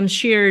insights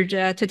shared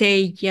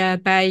today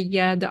by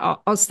the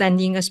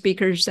outstanding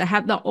speakers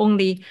have not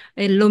only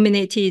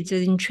illuminated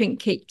the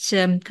intricate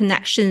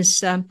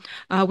connections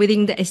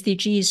within the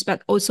SDGs,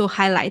 but also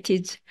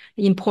highlighted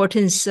the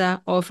importance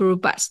of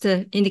robust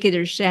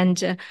indicators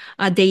and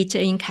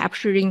data in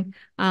capturing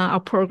our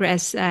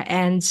progress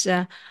and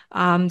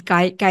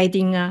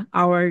guiding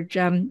our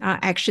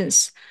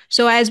actions.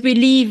 So as we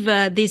leave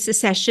this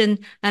session,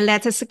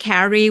 let us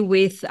carry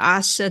with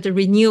us the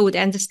renewed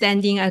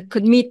understanding and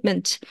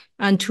commitment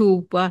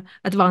to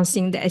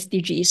advancing the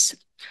SDGs.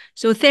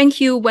 So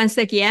thank you once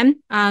again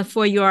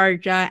for your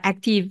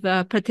active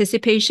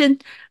participation.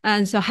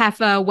 And so have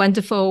a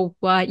wonderful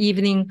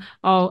evening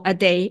or a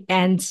day,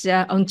 and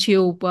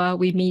until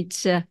we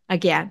meet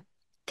again.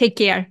 Take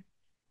care.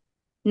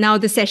 Now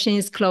the session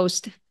is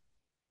closed.